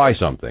 you'd buy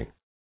something.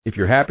 If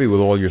you're happy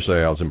with all your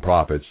sales and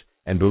profits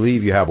and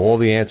believe you have all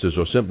the answers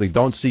or simply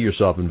don't see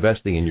yourself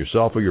investing in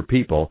yourself or your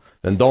people,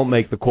 then don't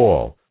make the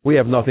call. We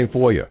have nothing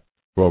for you.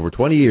 For over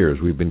 20 years,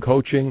 we've been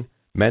coaching,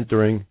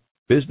 mentoring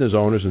business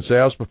owners and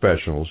sales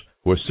professionals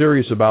who are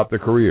serious about their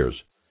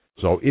careers.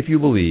 So if you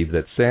believe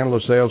that Sandler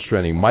sales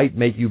training might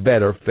make you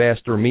better,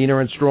 faster, meaner,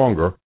 and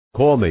stronger,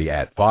 call me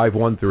at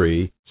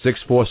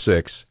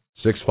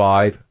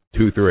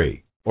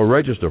 513-646-6523 or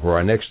register for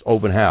our next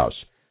open house.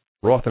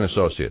 Roth &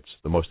 Associates,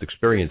 the most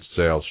experienced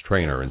sales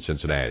trainer in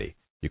Cincinnati.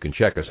 You can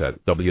check us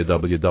at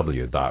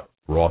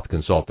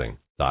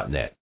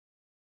www.rothconsulting.net.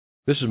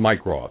 This is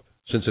Mike Roth,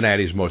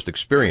 Cincinnati's most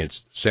experienced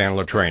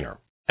Sandler trainer.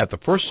 At the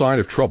first sign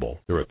of trouble,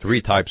 there are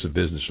three types of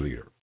business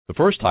leader. The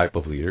first type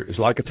of leader is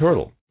like a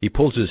turtle. He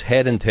pulls his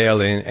head and tail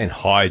in and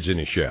hides in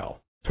his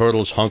shell.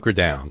 Turtles hunker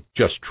down,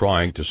 just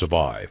trying to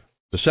survive.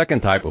 The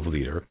second type of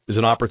leader is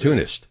an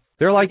opportunist.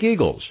 They're like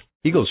eagles.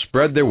 Eagles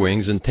spread their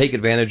wings and take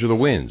advantage of the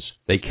winds.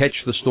 They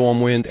catch the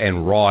storm wind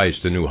and rise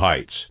to new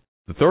heights.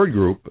 The third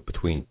group,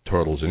 between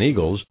turtles and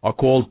eagles, are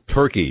called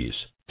turkeys.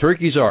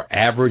 Turkeys are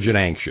average and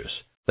anxious.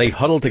 They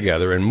huddle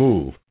together and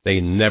move. They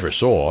never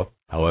soar.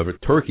 However,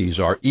 turkeys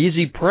are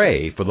easy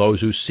prey for those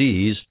who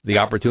seize the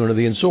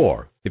opportunity and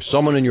soar. If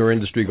someone in your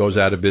industry goes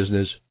out of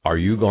business, are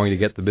you going to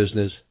get the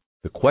business?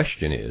 The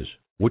question is,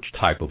 which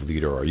type of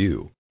leader are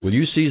you? Will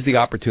you seize the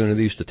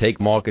opportunities to take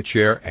market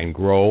share and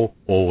grow,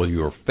 or will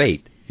your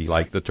fate be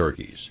like the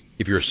turkeys?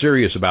 If you're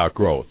serious about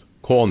growth,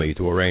 call me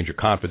to arrange a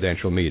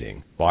confidential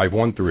meeting,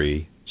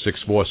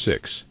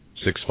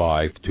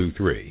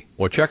 513-646-6523,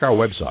 or check our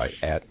website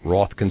at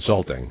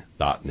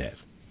rothconsulting.net.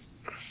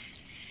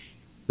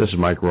 This is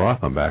Mike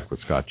Roth. I'm back with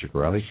Scott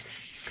Chichelli.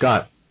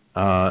 Scott,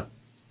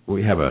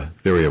 we have a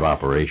theory of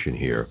operation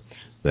here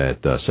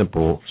that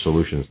simple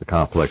solutions to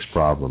complex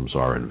problems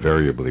are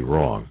invariably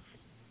wrong.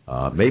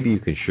 Maybe you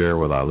can share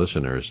with our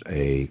listeners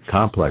a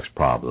complex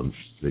problem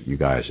that you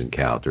guys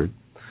encountered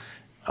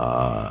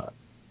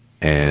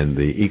and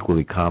the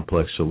equally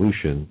complex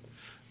solution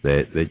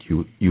that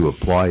you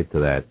applied to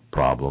that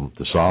problem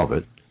to solve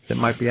it that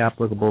might be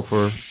applicable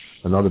for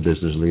another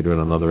business leader in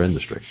another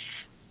industry.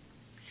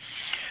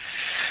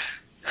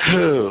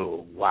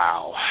 Oh,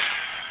 wow.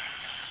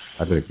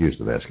 I've been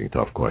accused of asking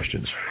tough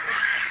questions.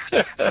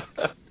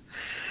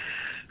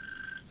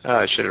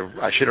 I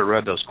should have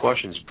read those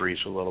questions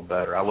briefs a little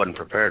better. I wasn't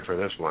prepared for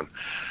this one.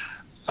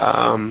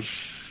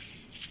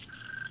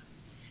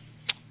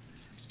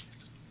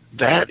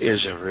 That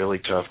is a really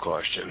tough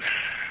question.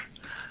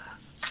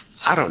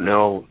 I don't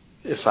know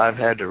if I've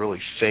had to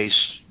really face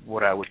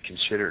what I would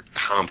consider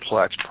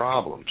complex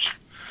problems.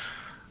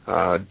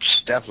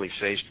 Definitely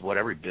faced what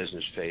every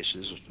business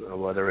faces,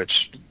 whether it's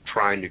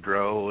trying to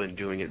grow and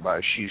doing it by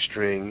a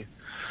shoestring.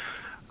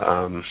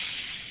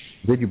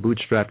 Did you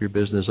bootstrap your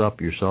business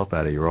up yourself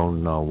out of your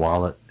own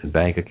wallet and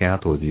bank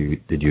account, or did you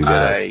get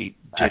I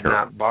did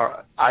not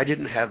borrow. I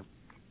didn't have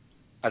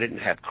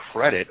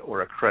credit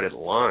or a credit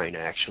line,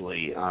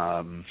 actually.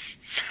 I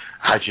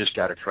just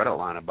got a credit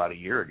line about a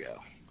year ago,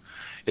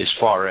 as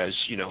far as,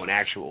 an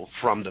actual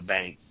from the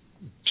bank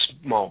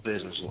small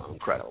business loan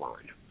credit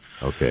line.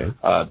 Okay.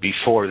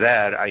 Before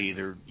that, I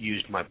either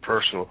used my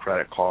personal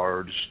credit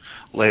cards.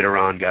 Later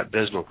on, got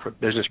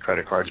business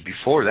credit cards.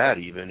 Before that,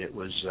 even it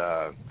was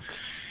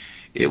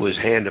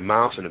hand to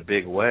mouth in a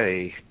big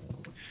way.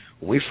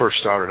 When we first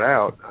started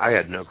out, I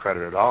had no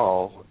credit at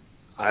all.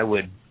 I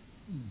would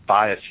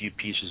buy a few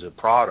pieces of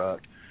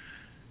product,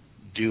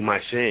 do my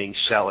thing,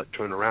 sell it,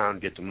 turn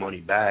around, get the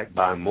money back,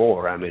 buy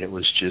more. I mean, it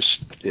was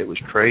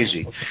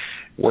crazy.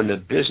 When the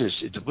business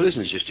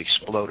just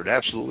exploded.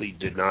 Absolutely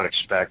did not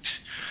expect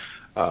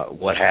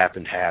what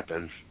happened,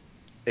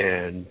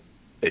 and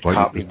it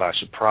caught me by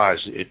surprise.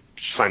 It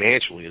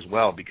financially as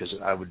well, because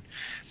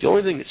the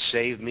only thing that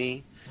saved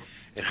me,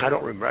 and I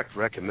don't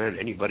recommend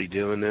anybody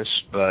doing this,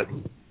 but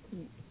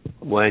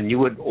when you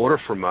would order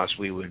from us,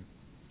 you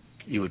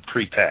would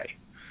prepay,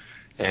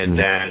 and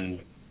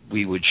then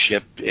we would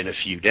ship in a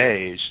few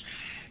days.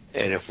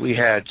 And if we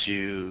had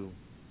to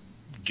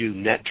do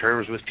net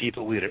terms with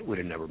people, we'd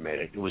have never made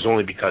it. It was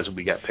only because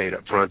we got paid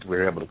up front that we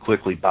were able to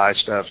quickly buy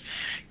stuff,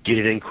 get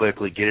it in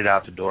quickly, get it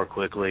out the door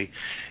quickly,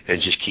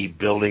 and just keep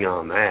building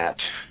on that.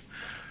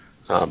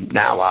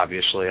 Now,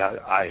 obviously,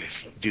 I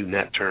do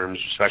net terms,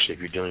 especially if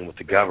you're dealing with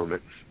the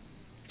government.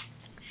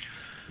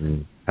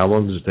 How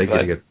long does it take you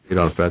to get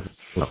on a federal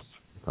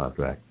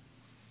contract?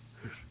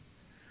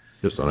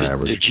 Just on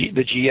average.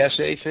 The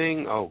GSA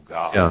thing? Oh,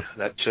 God. Yeah.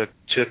 That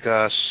took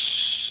us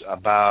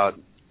about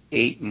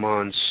 8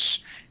 months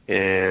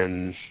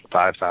and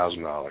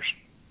 $5,000.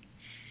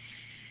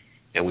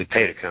 And we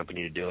paid a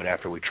company to do it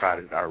after we tried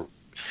it.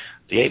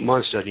 The 8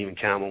 months doesn't even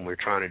count when we were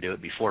trying to do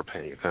it before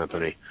paying a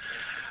company.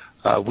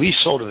 We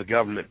sold to the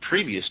government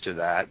previous to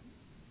that,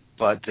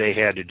 but they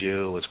had to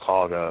do what's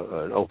called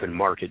an open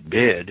market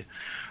bid,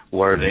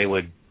 where they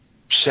would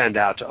send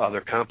out to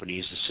other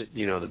companies,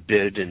 the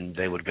bid, and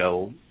they would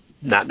go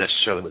not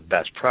necessarily with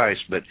best price,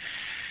 but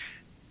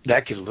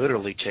that could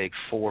literally take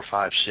 4,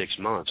 5, 6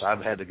 months.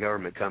 I've had the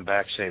government come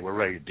back saying we're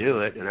ready to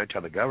do it, and I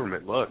tell the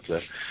government, look,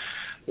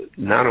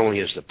 not only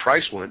has the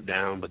price went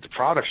down, but the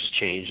products has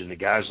changed, and the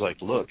guy's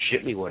like, look,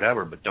 ship me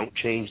whatever, but don't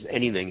change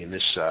anything in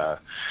this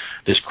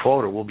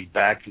quote, or we'll be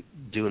back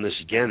doing this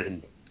again,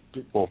 and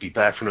won't be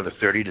back for another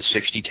 30 to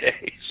 60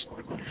 days.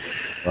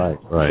 Right.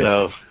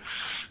 So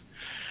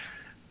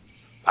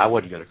I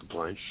wasn't going to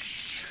complain.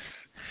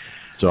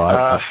 So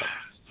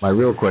my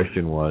real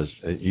question was,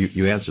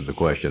 you answered the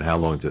question, how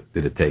long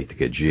did it take to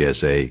get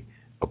GSA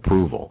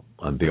approval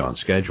and be on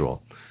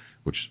schedule,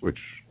 which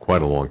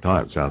quite a long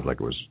time. It sounds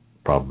like it was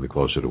probably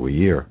closer to a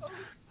year.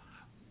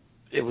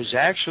 It was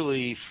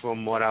actually,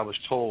 from what I was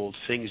told,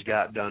 things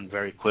got done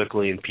very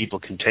quickly, and people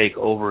can take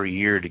over a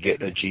year to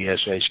get a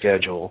GSA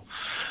schedule.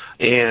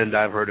 And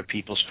I've heard of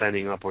people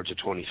spending upwards of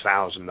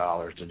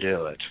 $20,000 to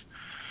do it.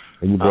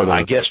 And you brought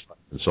I guess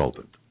a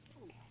consultant.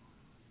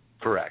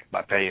 Correct,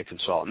 by paying a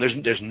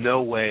consultant. There's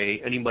no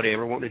way anybody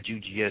ever wanting to do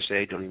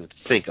GSA, don't even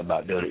think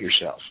about doing it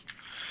yourself.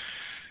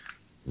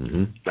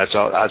 Mm-hmm.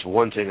 That's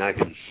one thing I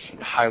can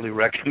highly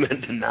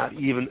recommend to not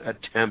even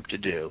attempt to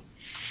do.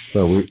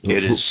 So who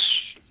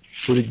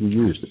did you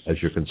use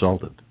as your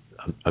consultant?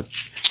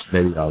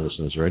 Maybe our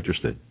listeners are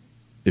interested,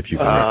 if you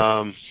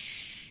can.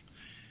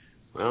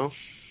 Well,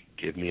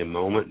 give me a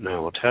moment and I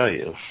will tell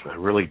you. I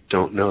really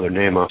don't know their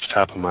name off the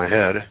top of my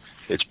head.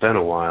 It's been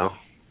a while.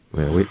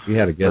 Yeah, we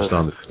had a guest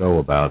on the show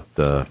about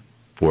 4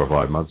 or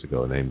 5 months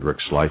ago named Rick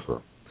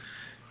Slifer,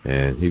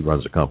 and he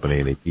runs a company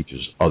and he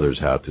teaches others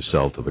how to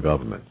sell to the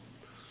government,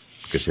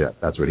 because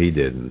that's what he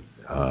did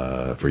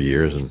for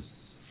years, and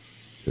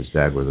his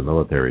dad was a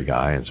military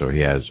guy, and so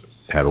he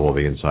had all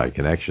the inside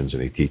connections,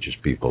 and he teaches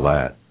people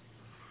that.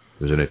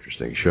 It was an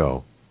interesting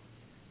show.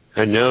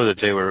 I know that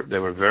they were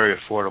very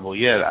affordable.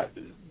 Yeah,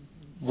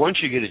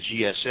 once you get a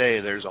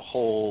GSA, there's a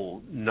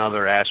whole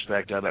another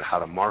aspect of it, how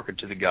to market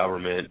to the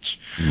government,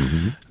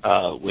 mm-hmm.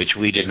 Which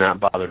we did not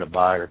bother to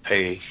buy or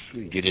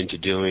get into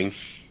doing.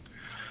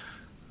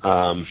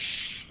 Don't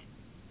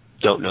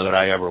know that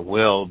I ever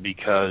will,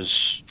 because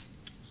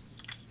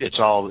at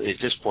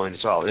this point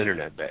it's all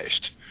internet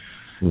based,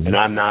 mm-hmm. and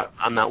I'm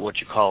not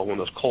what you call one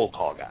of those cold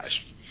call guys.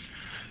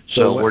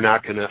 So we're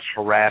not going to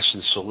harass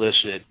and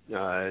solicit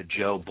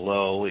Joe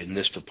Blow in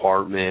this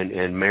department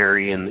and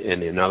Mary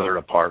in another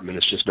department.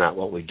 It's just not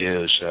what we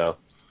do. So,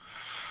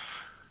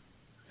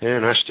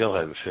 and I still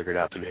haven't figured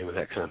out the name of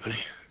that company.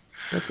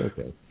 That's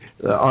okay.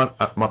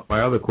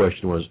 My other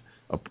question was,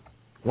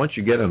 once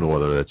you get an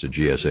order that's a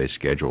GSA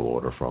schedule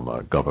order from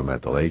a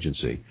governmental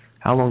agency,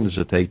 how long does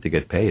it take to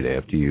get paid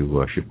after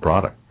you ship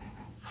product?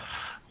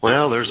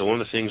 Well, there's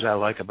one of the things I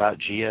like about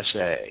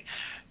GSA.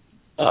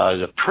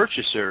 The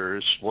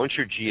purchasers, once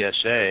you're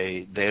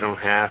GSA, they don't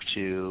have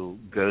to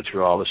go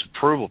through all this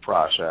approval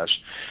process.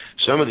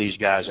 Some of these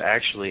guys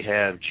actually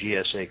have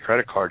GSA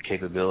credit card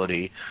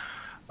capability.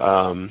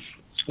 One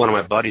of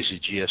my buddies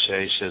at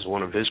GSA says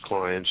one of his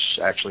clients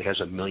actually has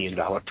 $1 million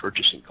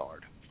purchasing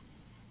card.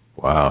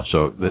 Wow!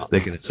 So they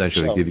can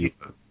essentially give you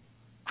a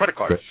credit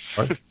card,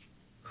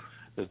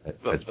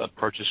 a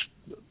purchase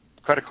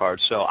credit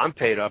card. So I'm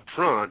paid up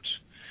front.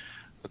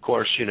 Of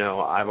course,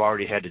 I've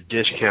already had to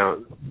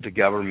discount the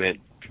government.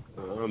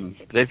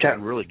 They've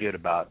gotten really good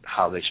about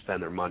how they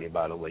spend their money,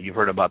 by the way. You've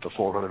heard about the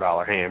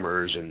 $400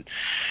 hammers and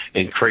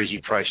crazy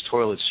price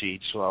toilet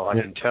seats. Well, I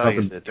can tell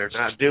you that they're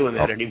not doing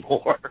that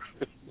anymore.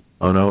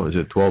 Oh, no? Is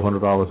it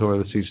 $1,200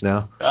 toilet seats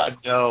now?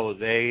 No,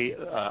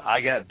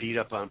 I got beat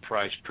up on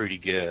price pretty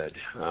good.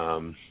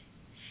 And,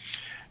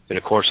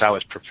 of course, I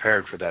was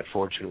prepared for that,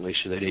 fortunately,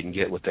 so they didn't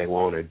get what they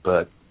wanted.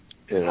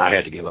 And I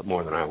had to give up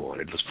more than I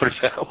wanted. Let's put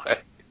it that way.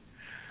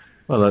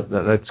 Well,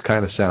 that's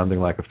kind of sounding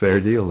like a fair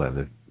deal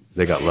then.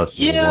 They got less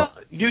than Yeah,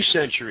 New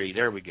Century.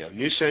 There we go.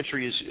 New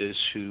Century is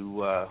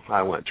who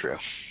I went through.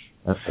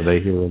 Are they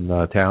here in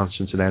town,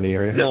 Cincinnati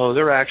area? No,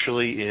 they're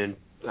actually in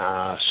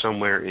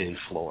somewhere in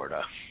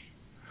Florida.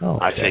 Oh,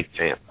 okay. I think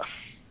Tampa.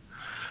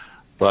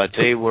 But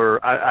they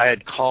were. I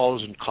had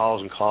calls and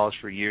calls and calls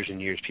for years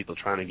and years, people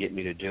trying to get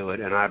me to do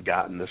it, and I've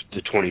gotten the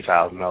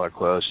 $20,000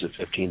 quotes, the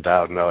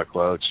 $15,000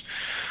 quotes.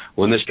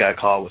 When this guy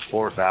called with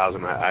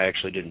 $4,000, I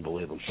actually didn't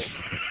believe him.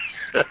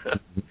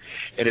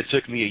 And it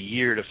took me a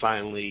year to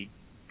finally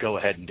go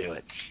ahead and do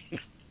it.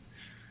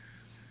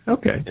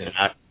 Okay.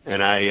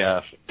 And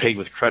I paid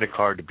with credit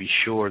card to be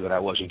sure that I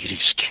wasn't getting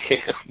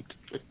scammed.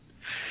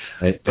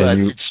 That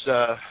sounds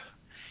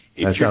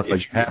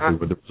like you're happy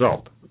with the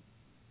result.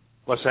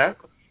 What's that?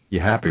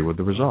 You're happy with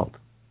the result.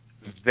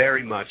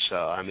 Very much so.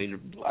 I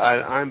mean,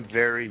 I'm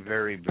very,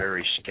 very,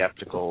 very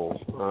skeptical.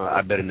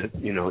 I've been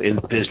in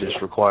business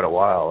for quite a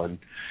while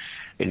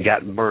and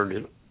gotten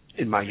burned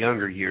in my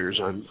younger years.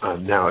 I'm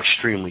now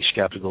extremely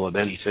skeptical of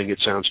anything. It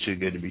sounds too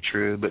good to be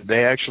true, but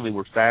they actually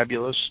were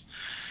fabulous.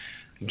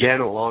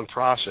 Again, a long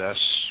process,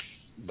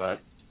 but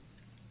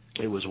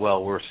it was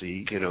well worth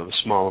the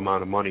small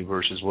amount of money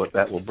versus what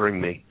that will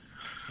bring me.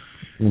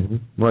 Mm-hmm.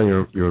 Well,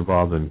 you're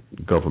involved in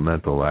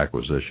governmental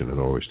acquisition. It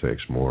always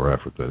takes more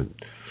effort than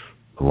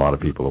a lot of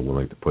people are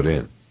willing to put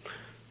in,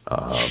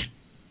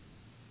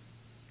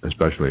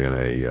 especially in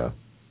a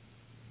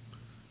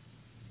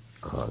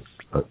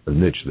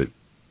niche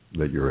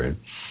that you're in.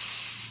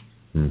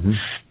 Mm-hmm.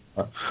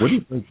 What do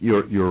you think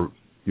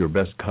your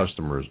best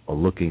customers are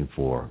looking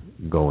for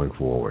going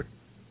forward,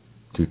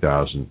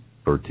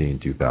 2013,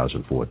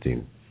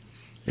 2014,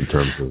 in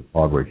terms of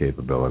hardware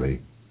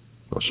capability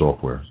or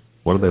software?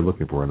 What are they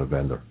looking for in a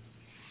vendor?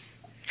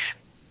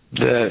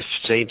 The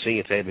same thing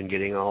that they've been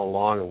getting all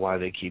along, and why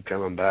they keep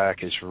coming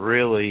back is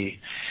really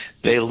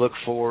they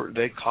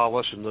call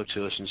us and look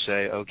to us and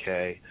say,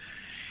 okay,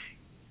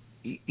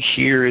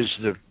 here is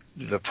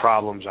the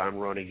problems I'm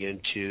running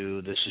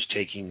into. This is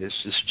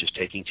just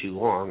taking too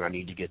long. I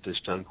need to get this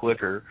done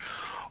quicker.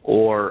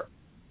 Or,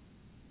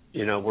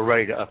 we're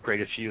ready to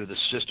upgrade a few of the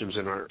systems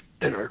in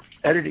our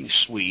editing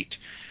suite.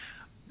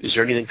 Is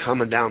there anything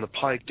coming down the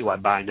pike? Do I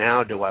buy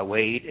now? Do I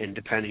wait? And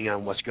depending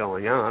on what's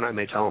going on, I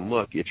may tell them,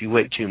 look, if you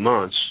wait 2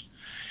 months,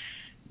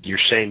 your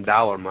same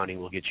dollar money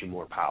will get you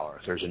more power.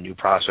 If there's a new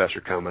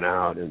processor coming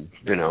out, and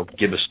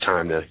give us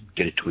time to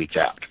get it tweaked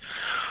out.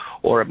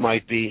 Or it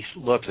might be,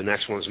 look, the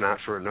next one's not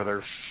for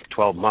another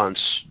 12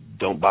 months.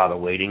 Don't bother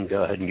waiting.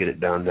 Go ahead and get it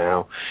done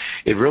now.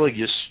 It really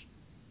just,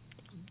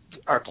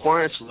 our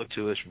clients look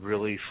to us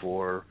really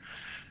for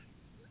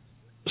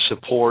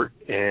support,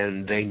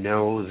 and they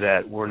know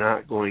that we're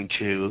not going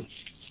to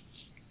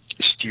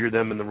steer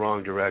them in the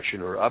wrong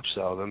direction or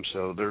upsell them.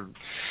 So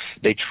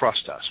they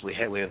trust us. We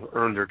have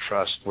earned their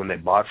trust when they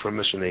bought from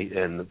us,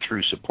 and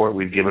through support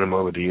we've given them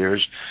over the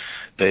years,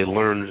 they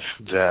learned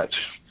that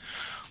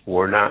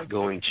we're not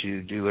going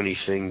to do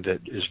anything that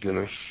is going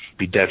to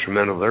be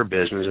detrimental to their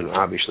business, and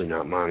obviously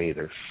not mine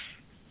either.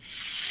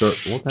 So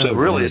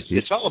really,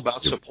 it's all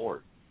about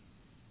support.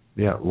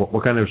 Yeah.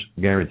 What kind of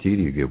guarantee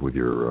do you give with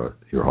your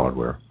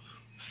hardware?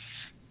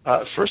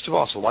 First of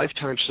all, it's a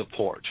lifetime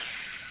support.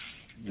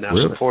 Now,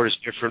 really? Support is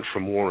different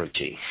from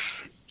warranty.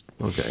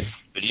 Okay.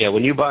 But yeah,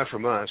 when you buy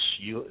from us,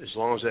 as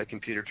long as that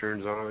computer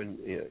turns on,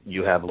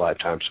 you have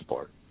lifetime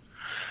support.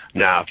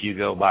 Now, if you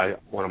go buy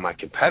one of my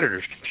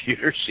competitors'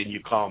 computers and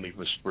you call me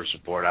for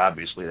support,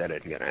 obviously that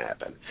isn't going to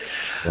happen.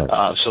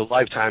 Right. So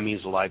lifetime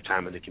means the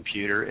lifetime of the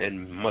computer,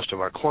 and most of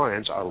our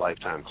clients are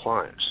lifetime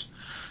clients.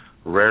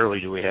 Rarely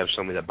do we have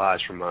somebody that buys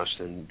from us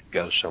and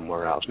goes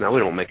somewhere else. Now, we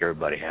don't make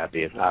everybody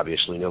happy.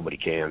 Obviously, nobody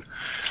can,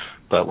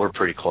 but we're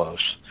pretty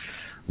close.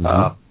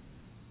 Mm-hmm.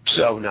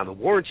 So now the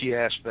warranty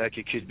aspect,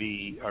 it could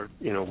be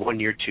 1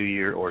 year, 2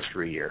 year, or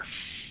 3 year.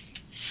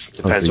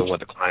 Depends on what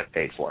the client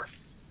paid for.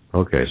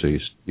 Okay, so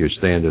your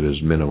standard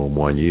is minimum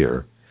 1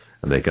 year,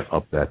 and they can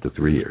up that to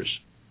 3 years.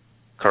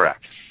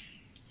 Correct.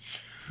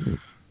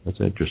 That's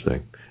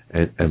interesting.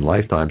 And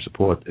lifetime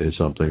support is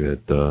something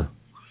that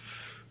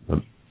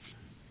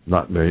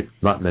not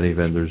many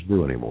vendors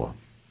do anymore.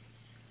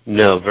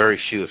 No, very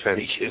few, if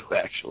any, do,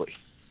 actually.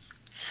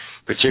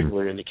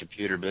 Particularly in the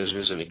computer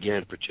business, and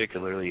again,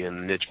 particularly in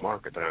the niche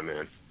market that I'm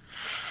in.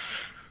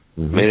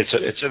 Mm-hmm. I mean,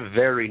 it's a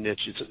very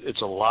niche.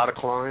 It's a lot of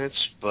clients,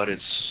 but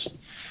it's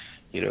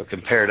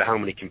compared to how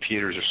many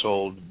computers are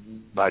sold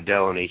by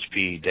Dell and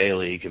HP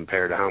daily,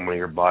 compared to how many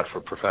are bought for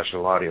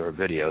professional audio or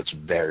video, it's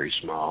very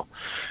small.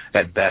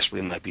 At best,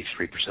 we might be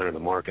 3% of the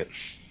market.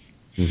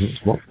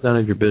 Mm-hmm. What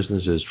percentage of your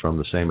business is from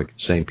the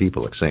same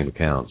people, like same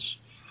accounts?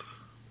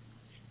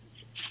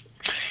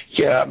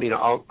 Yeah, I mean,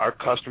 our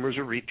customers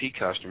are repeat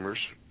customers.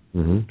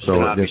 Mm-hmm.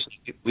 So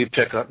obviously, we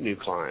pick up new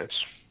clients.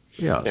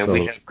 Yeah, and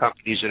we have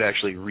companies that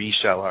actually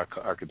resell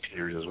our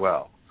computers as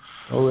well.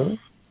 Oh, really?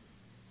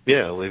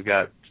 Yeah, we've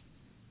got.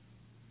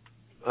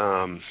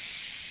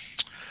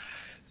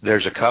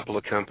 There's a couple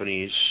of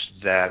companies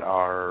that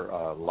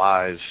are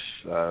live,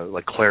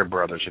 like Claire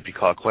Brothers. If you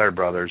call it Claire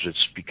Brothers, it's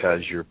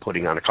because you're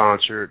putting on a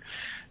concert.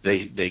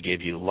 They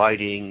give you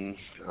lighting,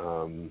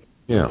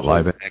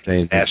 live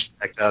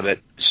aspect of it,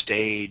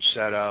 stage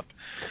setup.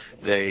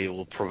 They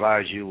will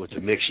provide you with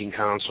the mixing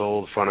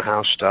console, the front of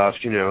house stuff,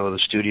 the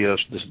studios,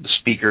 the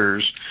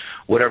speakers,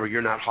 whatever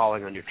you're not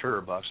hauling on your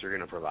tour bus, they're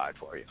going to provide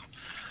for you.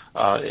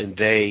 And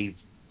they,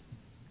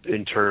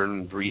 in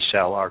turn,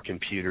 resell our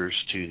computers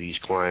to these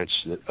clients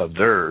of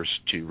theirs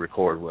to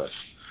record with.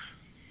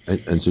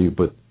 And so you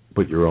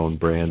put your own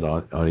brand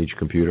on each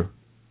computer?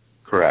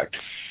 Correct.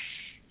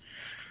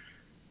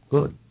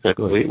 Good.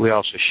 We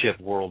also ship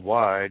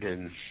worldwide,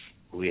 and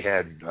we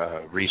had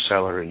a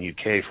reseller in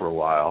UK for a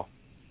while.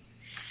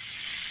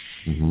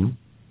 Mm-hmm.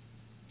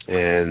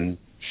 And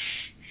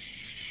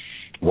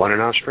one in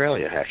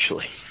Australia,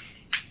 actually.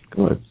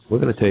 Good. We're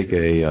going to take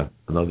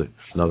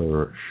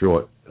another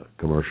short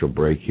commercial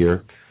break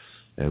here,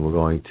 and we're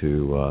going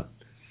to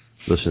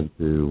listen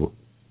to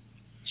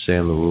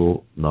Sandler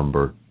Rule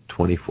number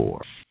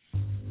 24.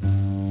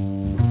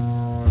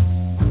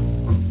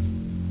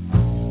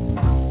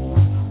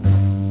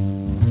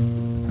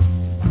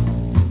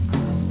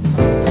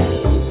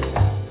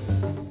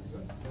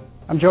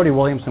 I'm Jody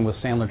Williamson with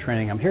Sandler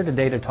Training. I'm here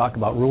today to talk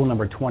about rule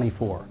number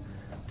 24.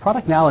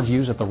 Product knowledge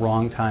used at the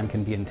wrong time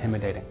can be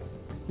intimidating.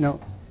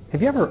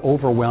 Have you ever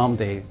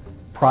overwhelmed a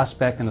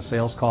prospect in a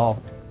sales call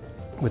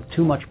with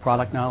too much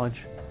product knowledge?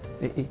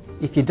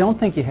 If you don't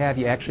think you have,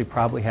 you actually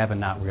probably have and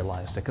not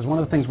realized it. Because one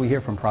of the things we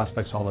hear from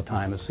prospects all the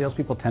time is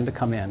salespeople tend to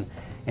come in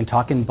and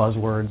talk in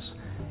buzzwords,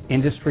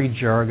 industry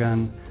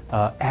jargon,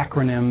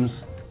 acronyms,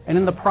 and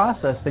in the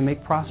process they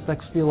make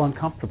prospects feel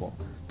uncomfortable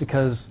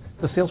because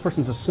the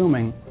salesperson's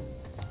assuming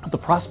the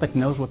prospect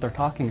knows what they're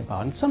talking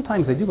about. And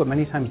sometimes they do, but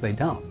many times they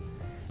don't.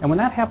 And when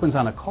that happens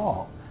on a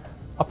call,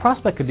 a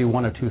prospect could do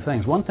one or two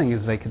things. One thing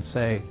is they could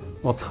say,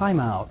 well, time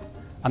out.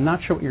 I'm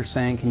not sure what you're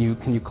saying. Can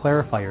you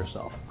clarify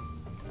yourself?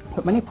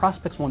 But many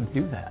prospects won't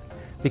do that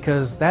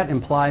because that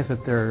implies that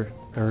they're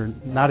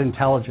not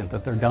intelligent,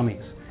 that they're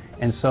dummies.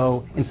 And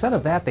so instead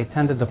of that, they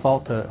tend to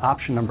default to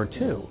option number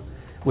 2,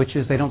 which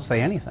is they don't say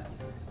anything.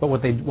 But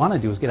what they want to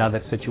do is get out of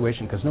that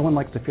situation because no one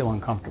likes to feel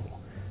uncomfortable.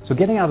 So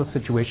getting out of the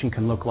situation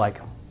can look like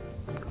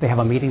they have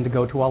a meeting to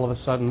go to all of a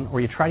sudden,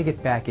 or you try to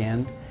get back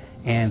in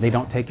and they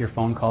don't take your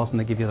phone calls and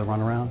they give you the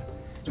runaround.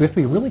 So we have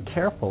to be really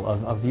careful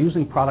of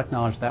using product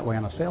knowledge that way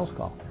on a sales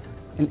call.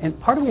 And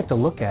part of what we have to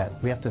look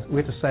at, we have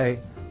to say,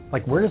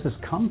 like, where does this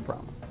come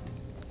from?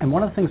 And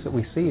one of the things that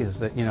we see is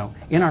that,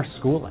 in our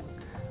schooling,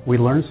 we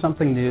learn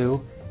something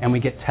new and we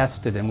get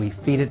tested and we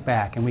feed it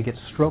back and we get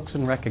strokes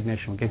in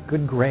recognition, we get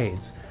good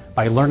grades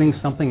by learning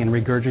something and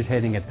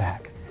regurgitating it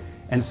back.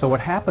 And so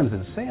what happens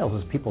in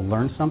sales is people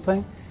learn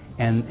something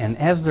and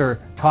as they're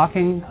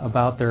talking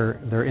about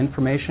their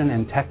information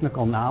and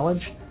technical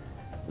knowledge,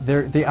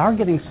 they are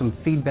getting some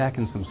feedback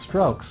and some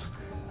strokes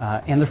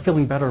and they're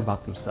feeling better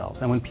about themselves.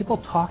 And when people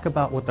talk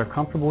about what they're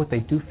comfortable with, they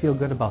do feel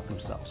good about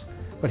themselves.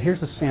 But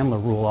here's the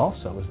Sandler rule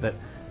also, is that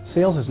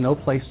sales is no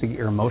place to get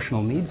your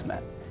emotional needs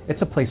met.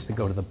 It's a place to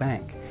go to the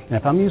bank. And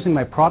if I'm using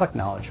my product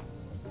knowledge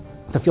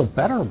to feel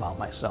better about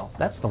myself,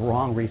 that's the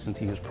wrong reason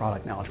to use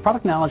product knowledge.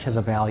 Product knowledge has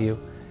a value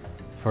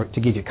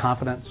to give you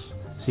confidence,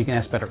 so you can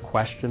ask better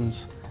questions,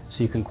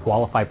 so you can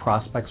qualify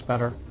prospects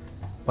better.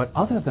 But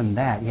other than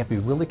that, you have to be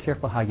really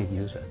careful how you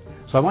use it.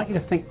 So I want you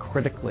to think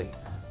critically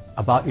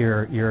about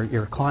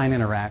your client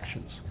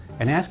interactions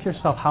and ask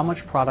yourself how much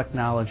product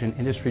knowledge and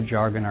industry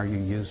jargon are you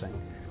using.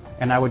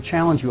 And I would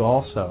challenge you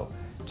also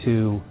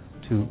to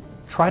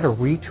try to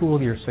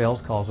retool your sales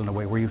calls in a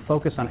way where you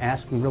focus on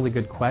asking really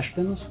good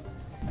questions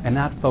and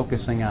not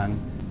focusing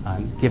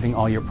on giving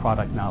all your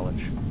product knowledge.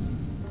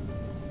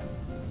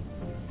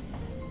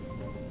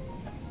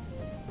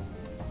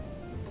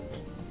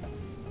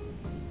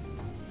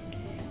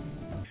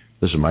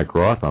 This is Mike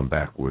Roth. I'm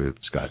back with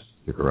Scott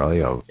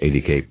Chichelli of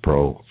ADK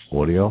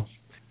ProAudio.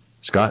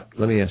 Scott,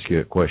 let me ask you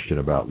a question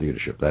about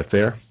leadership. That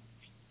fair?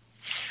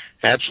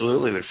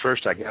 Absolutely, but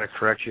first I got to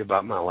correct you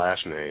about my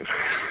last name.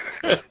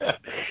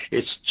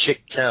 It's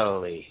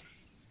Chichelli,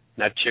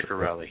 not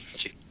Chichelli.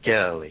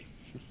 Chichelli.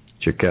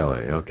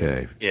 Chichelli,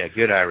 okay. Yeah,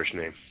 good Irish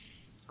name.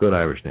 Good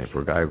Irish name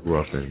for a guy who grew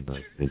up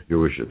in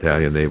Jewish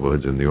Italian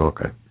neighborhoods in New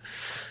York.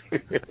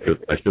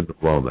 I shouldn't have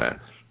blown that.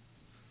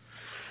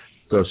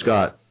 So,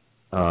 Scott,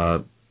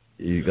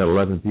 you got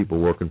 11 people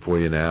working for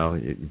you now.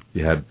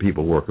 You had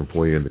people working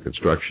for you in the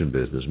construction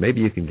business.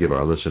 Maybe you can give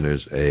our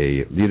listeners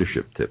a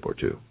leadership tip or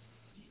two.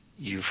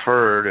 You've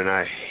heard, and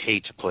I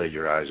hate to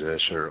plagiarize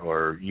this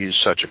or use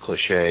such a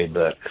cliche,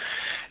 but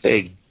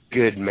a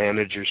good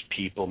manager's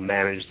people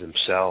manage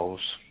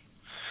themselves.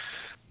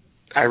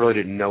 I really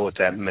didn't know what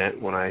that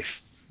meant when I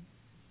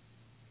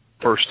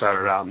first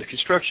started out. And the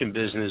construction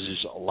business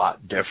is a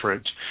lot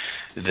different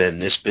than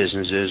this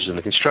business is. In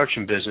the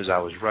construction business, I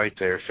was right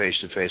there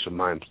face-to-face with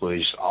my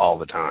employees all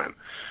the time.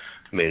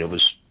 I mean, it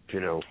was,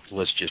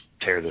 let's just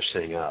tear this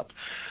thing up.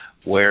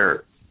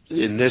 Where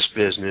in this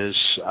business,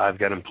 I've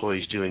got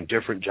employees doing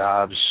different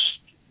jobs.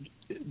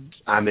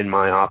 I'm in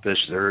my office.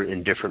 They're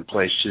in different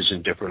places,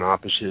 in different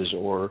offices,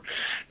 or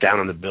down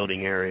in the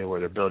building area where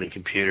they're building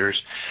computers.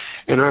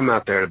 And I'm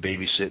out there to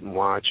babysit and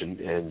watch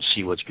and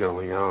see what's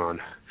going on.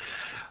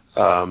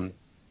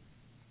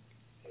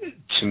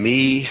 To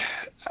me,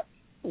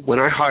 when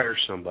I hire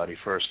somebody,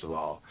 first of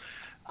all,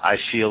 I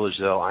feel as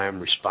though I am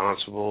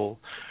responsible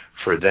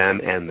for them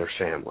and their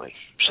family.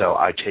 So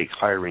I take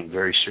hiring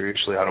very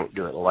seriously. I don't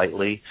do it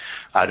lightly.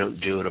 I don't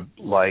do it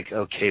like,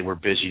 okay, we're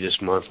busy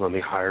this month, let me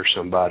hire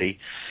somebody.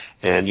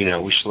 And,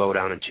 we slow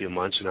down in 2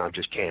 months and I'll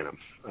just can them.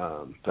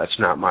 That's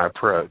not my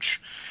approach.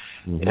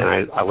 Mm-hmm.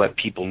 And I let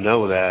people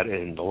know that,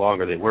 and the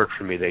longer they work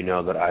for me, they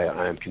know that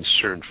I am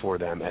concerned for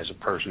them as a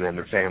person and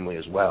their family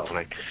as well.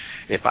 And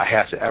if I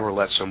have to ever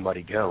let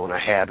somebody go, and I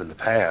have in the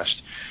past,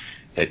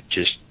 it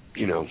just,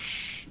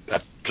 I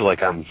feel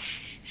like I'm,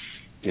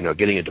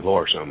 getting a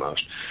divorce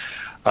almost.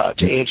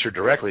 To answer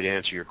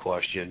your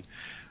question,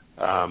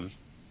 I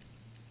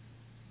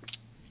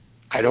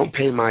don't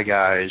pay my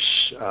guys,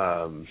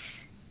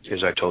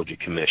 as I told you,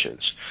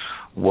 commissions.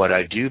 What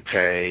I do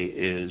pay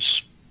is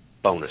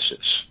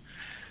bonuses.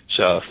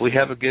 So if we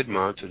have a good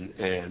month,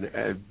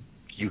 and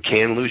you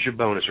can lose your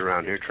bonus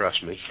around here,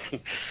 trust me,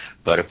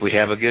 but if we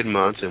have a good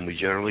month, and we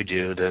generally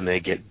do, then they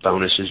get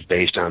bonuses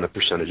based on the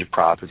percentage of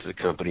profits the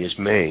company has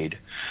made.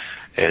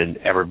 And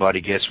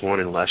everybody gets one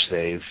unless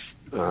they've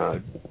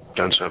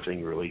done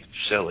something really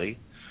silly,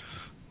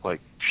 like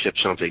ship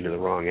something to the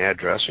wrong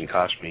address and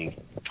cost me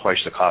twice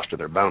the cost of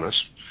their bonus,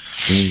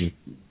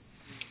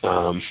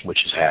 which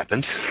has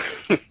happened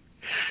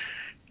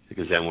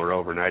because then we're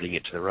overnighting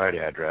it to the right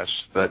address.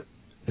 But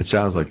it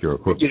sounds like you're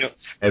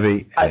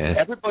heavy.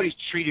 Everybody's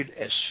treated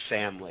as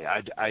family.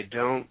 I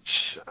don't.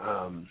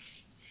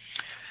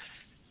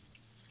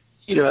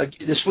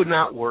 This would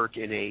not work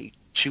in a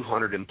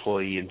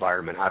 200-employee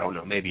environment. I don't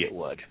know. Maybe it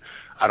would.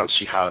 I don't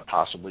see how it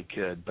possibly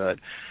could. But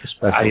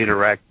I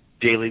interact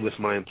daily with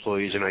my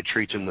employees, and I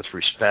treat them with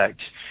respect.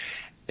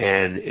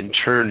 And in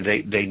turn,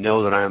 they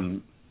know that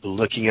I'm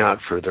looking out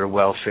for their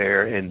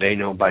welfare, and they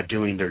know by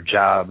doing their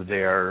job,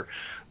 they are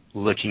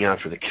looking out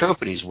for the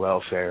company's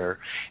welfare.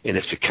 And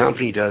if the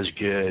company does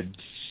good,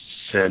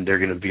 then they're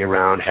going to be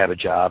around, have a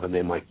job, and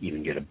they might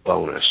even get a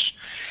bonus.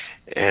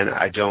 And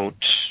I don't.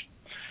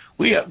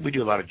 We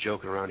do a lot of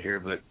joking around here,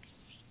 but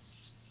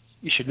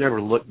you should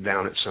never look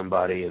down at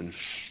somebody and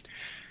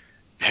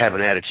have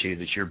an attitude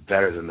that you're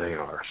better than they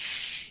are.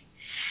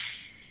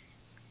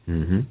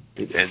 Mm-hmm.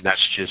 And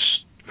that's just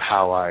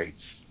how I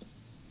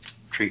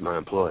treat my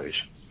employees.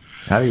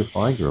 How do you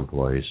find your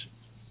employees?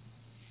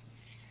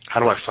 How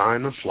do I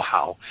find them?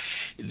 Wow.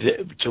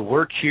 To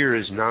work here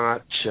is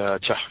not to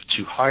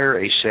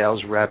hire a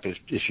sales rep,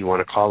 if you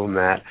want to call them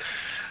that.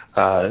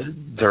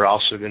 They're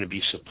also going to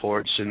be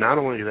support. So not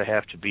only do they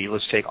have to be,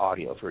 let's take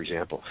audio, for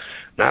example.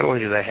 Not only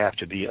do they have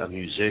to be a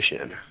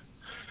musician,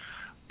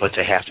 but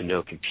they have to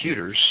know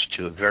computers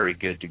to a very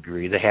good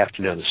degree. They have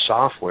to know the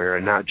software,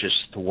 and not just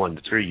the one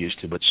that they're used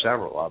to, but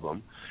several of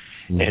them.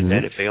 Mm-hmm. And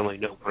then if they only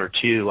know one or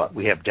two,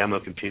 we have demo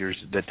computers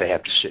that they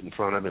have to sit in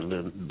front of and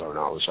learn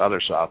all this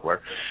other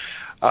software.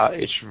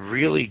 It's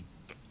really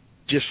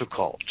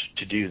difficult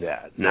to do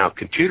that. Now,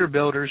 computer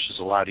builders is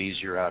a lot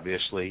easier,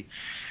 obviously.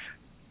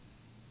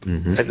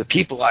 Mm-hmm. And the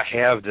people I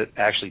have that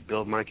actually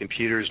build my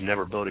computers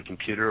never built a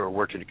computer or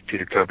worked in a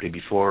computer company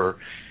before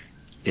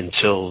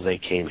until they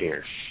came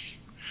here.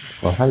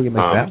 Well, how do you make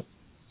that?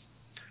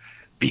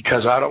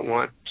 Because I don't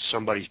want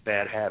somebody's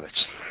bad habits.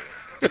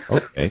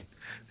 Okay.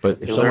 But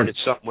they learned it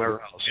somewhere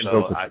else.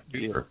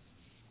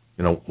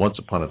 Once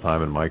upon a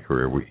time in my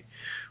career, we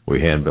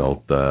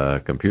hand-built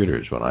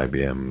computers when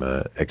IBM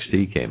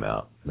XT came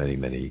out many,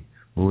 many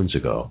moons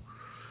ago.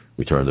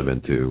 We turned them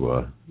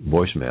into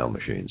voicemail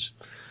machines.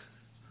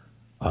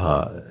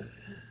 How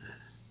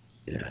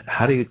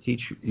do you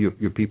teach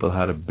your people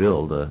how to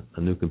build a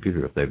new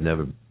computer if they've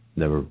never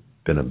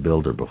been a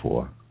builder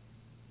before?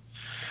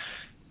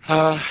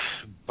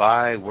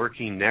 By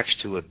working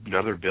next to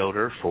another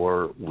builder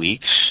for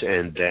weeks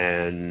and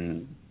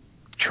then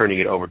turning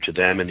it over to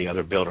them and the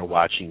other builder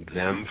watching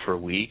them for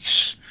weeks.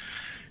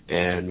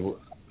 And,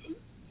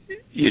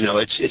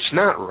 it's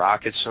not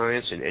rocket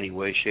science in any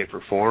way, shape,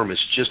 or form.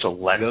 It's just a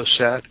Lego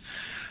set.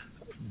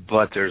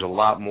 But there's a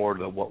lot more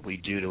to what we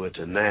do to it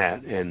than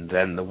that. And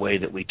then the way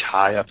that we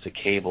tie up the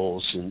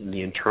cables and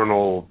the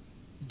internal,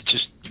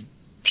 just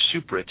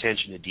super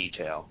attention to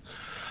detail.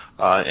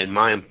 And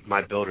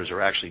my builders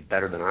are actually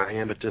better than I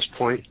am at this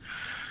point.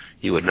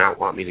 You would not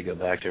want me to go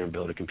back there and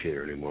build a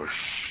computer anymore.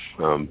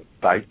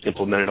 I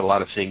implemented a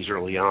lot of things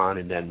early on,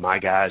 and then my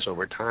guys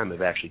over time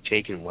have actually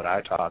taken what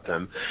I taught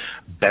them,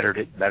 bettered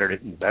it.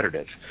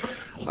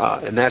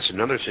 And that's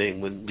another thing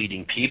when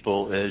leading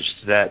people is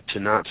that to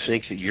not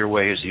think that your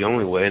way is the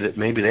only way, that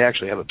maybe they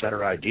actually have a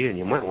better idea, and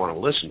you might want to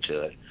listen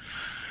to it.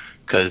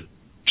 Because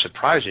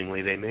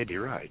surprisingly, they may be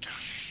right.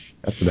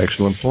 That's an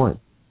excellent point.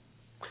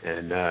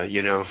 And,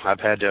 I've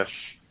had to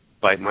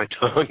bite my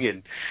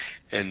tongue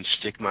and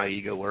stick my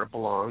ego where it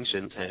belongs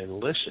and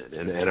listen.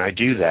 And I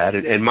do that.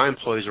 And my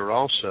employees are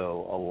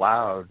also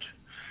allowed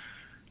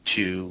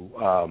to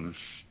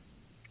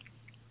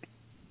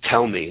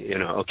tell me,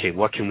 okay,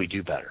 what can we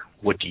do better?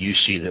 What do you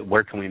see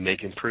where can we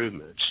make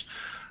improvements?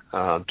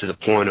 To the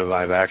point of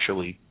I've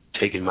actually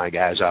taken my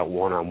guys out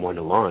one-on-one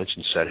to lunch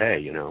and said,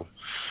 hey,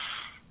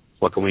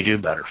 what can we do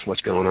better?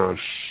 What's going on?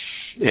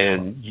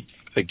 And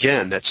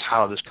again, that's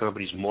how this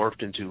company's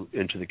morphed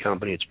into the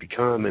company it's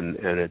become, and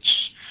it's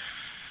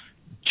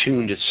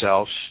tuned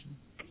itself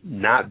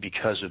not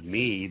because of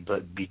me,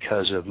 but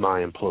because of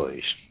my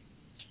employees.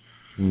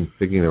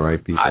 Picking the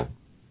right people.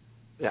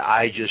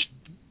 I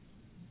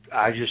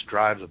just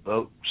drive the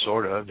boat,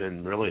 sort of,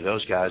 and really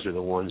those guys are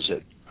the ones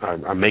that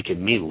are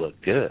making me look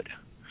good.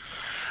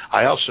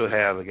 I also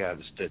have a guy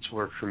that's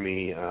worked for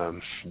me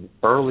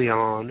early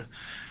on,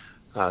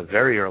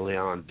 very early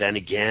on, then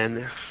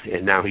again,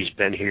 and now he's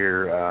been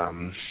here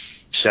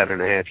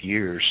 7.5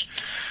 years,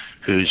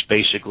 who's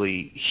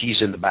basically, he's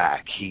in the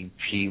back. He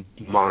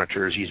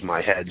monitors, he's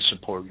my head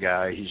support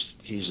guy.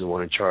 He's the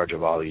one in charge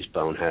of all these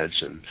boneheads,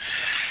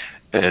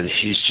 and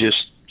he's just,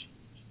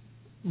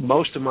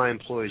 most of my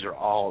employees are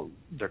all,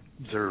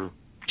 they're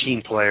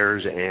team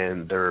players,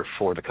 and they're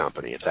for the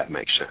company, if that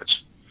makes sense.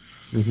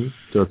 Mm-hmm.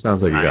 So it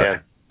sounds like you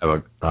have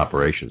an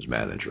operations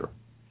manager.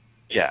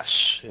 Yes,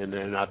 and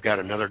then I've got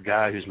another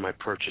guy who's my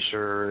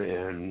purchaser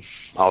and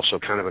also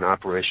kind of an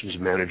operations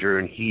manager,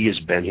 and he has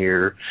been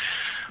here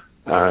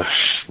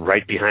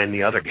right behind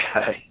the other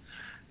guy.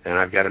 And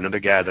I've got another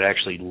guy that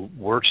actually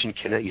works in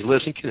Connecticut. He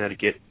lives in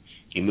Connecticut.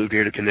 He moved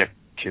here to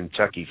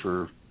Kentucky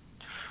for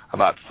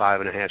about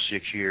 5.5,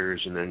 6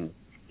 years, and then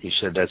he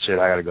said, "That's it.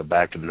 I got to go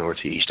back to the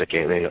Northeast. I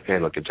can't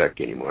handle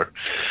Kentucky anymore."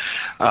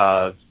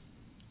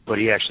 But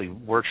he actually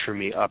works for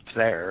me up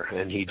there,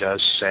 and he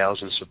does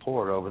sales and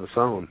support over the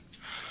phone.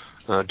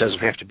 Doesn't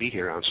have to be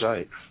here on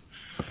site.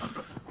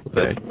 Okay.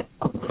 But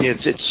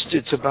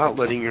it's about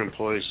letting your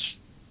employees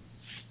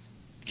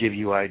give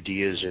you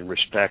ideas and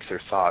respect their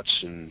thoughts,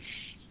 and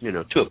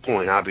to a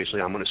point.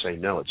 Obviously, I'm going to say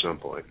no at some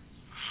point.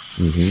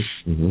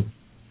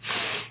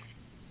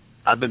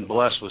 I've been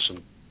blessed with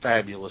some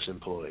fabulous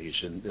employees,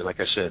 and like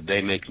I said,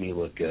 they make me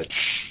look good.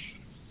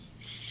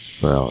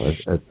 Well,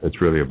 it's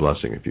really a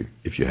blessing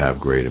if you have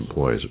great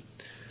employees.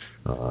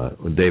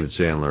 When David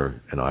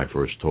Sandler and I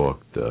first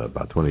talked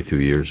about 22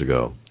 years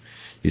ago,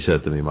 he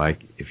said to me,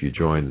 "Mike, if you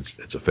join,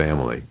 it's a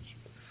family."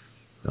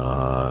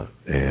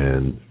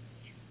 And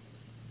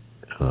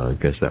I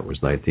guess that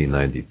was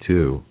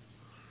 1992,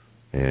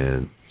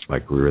 and my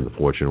career in the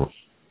Fortune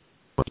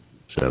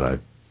said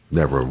I've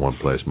never in one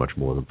place much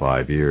more than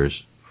 5 years.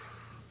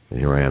 And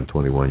here I am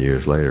 21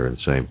 years later in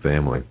the same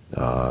family.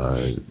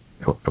 I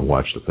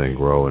watched the thing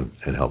grow and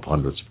help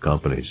hundreds of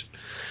companies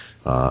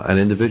and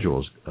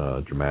individuals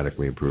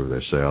dramatically improve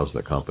their sales,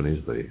 their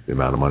companies, the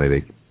amount of money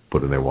they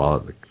put in their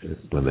wallet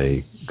when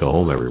they go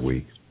home every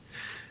week.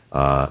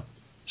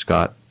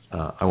 Scott,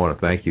 I want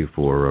to thank you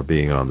for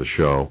being on the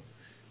show.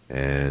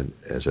 And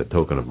as a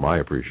token of my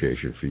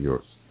appreciation for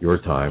your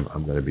time,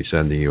 I'm going to be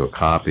sending you a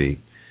copy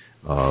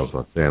of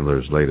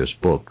Sandler's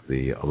latest book,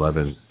 The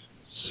 11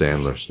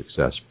 Sandler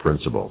Success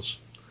Principles.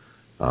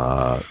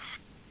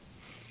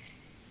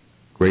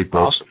 Great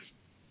book.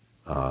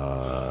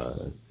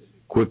 Awesome.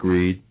 Quick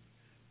read.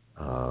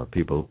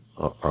 People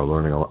are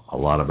learning a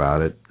lot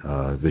about it.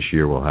 This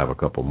year we'll have a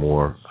couple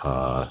more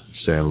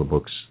Sandler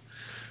books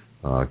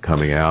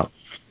coming out.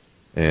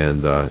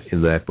 And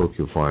in that book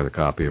you'll find a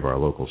copy of our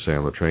local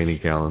Sandler training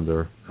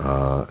calendar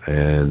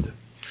and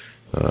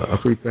a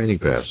free training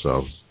pass.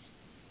 So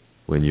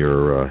when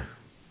you're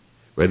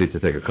ready to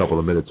take a couple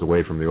of minutes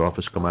away from the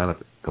office, come on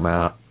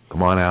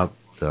out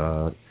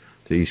to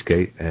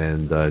Eastgate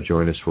and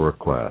join us for a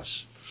class.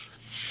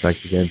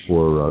 Thanks again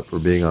for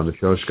being on the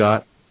show,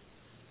 Scott.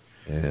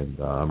 And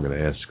I'm going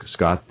to ask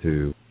Scott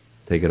to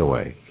take it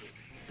away.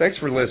 Thanks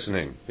for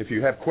listening. If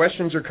you have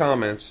questions or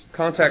comments,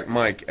 contact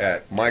Mike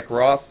at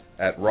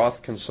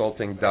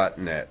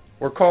mikeroth@rothconsulting.net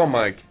or call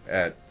Mike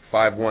at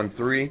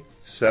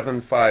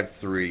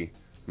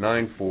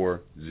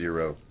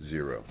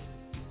 513-753-9400.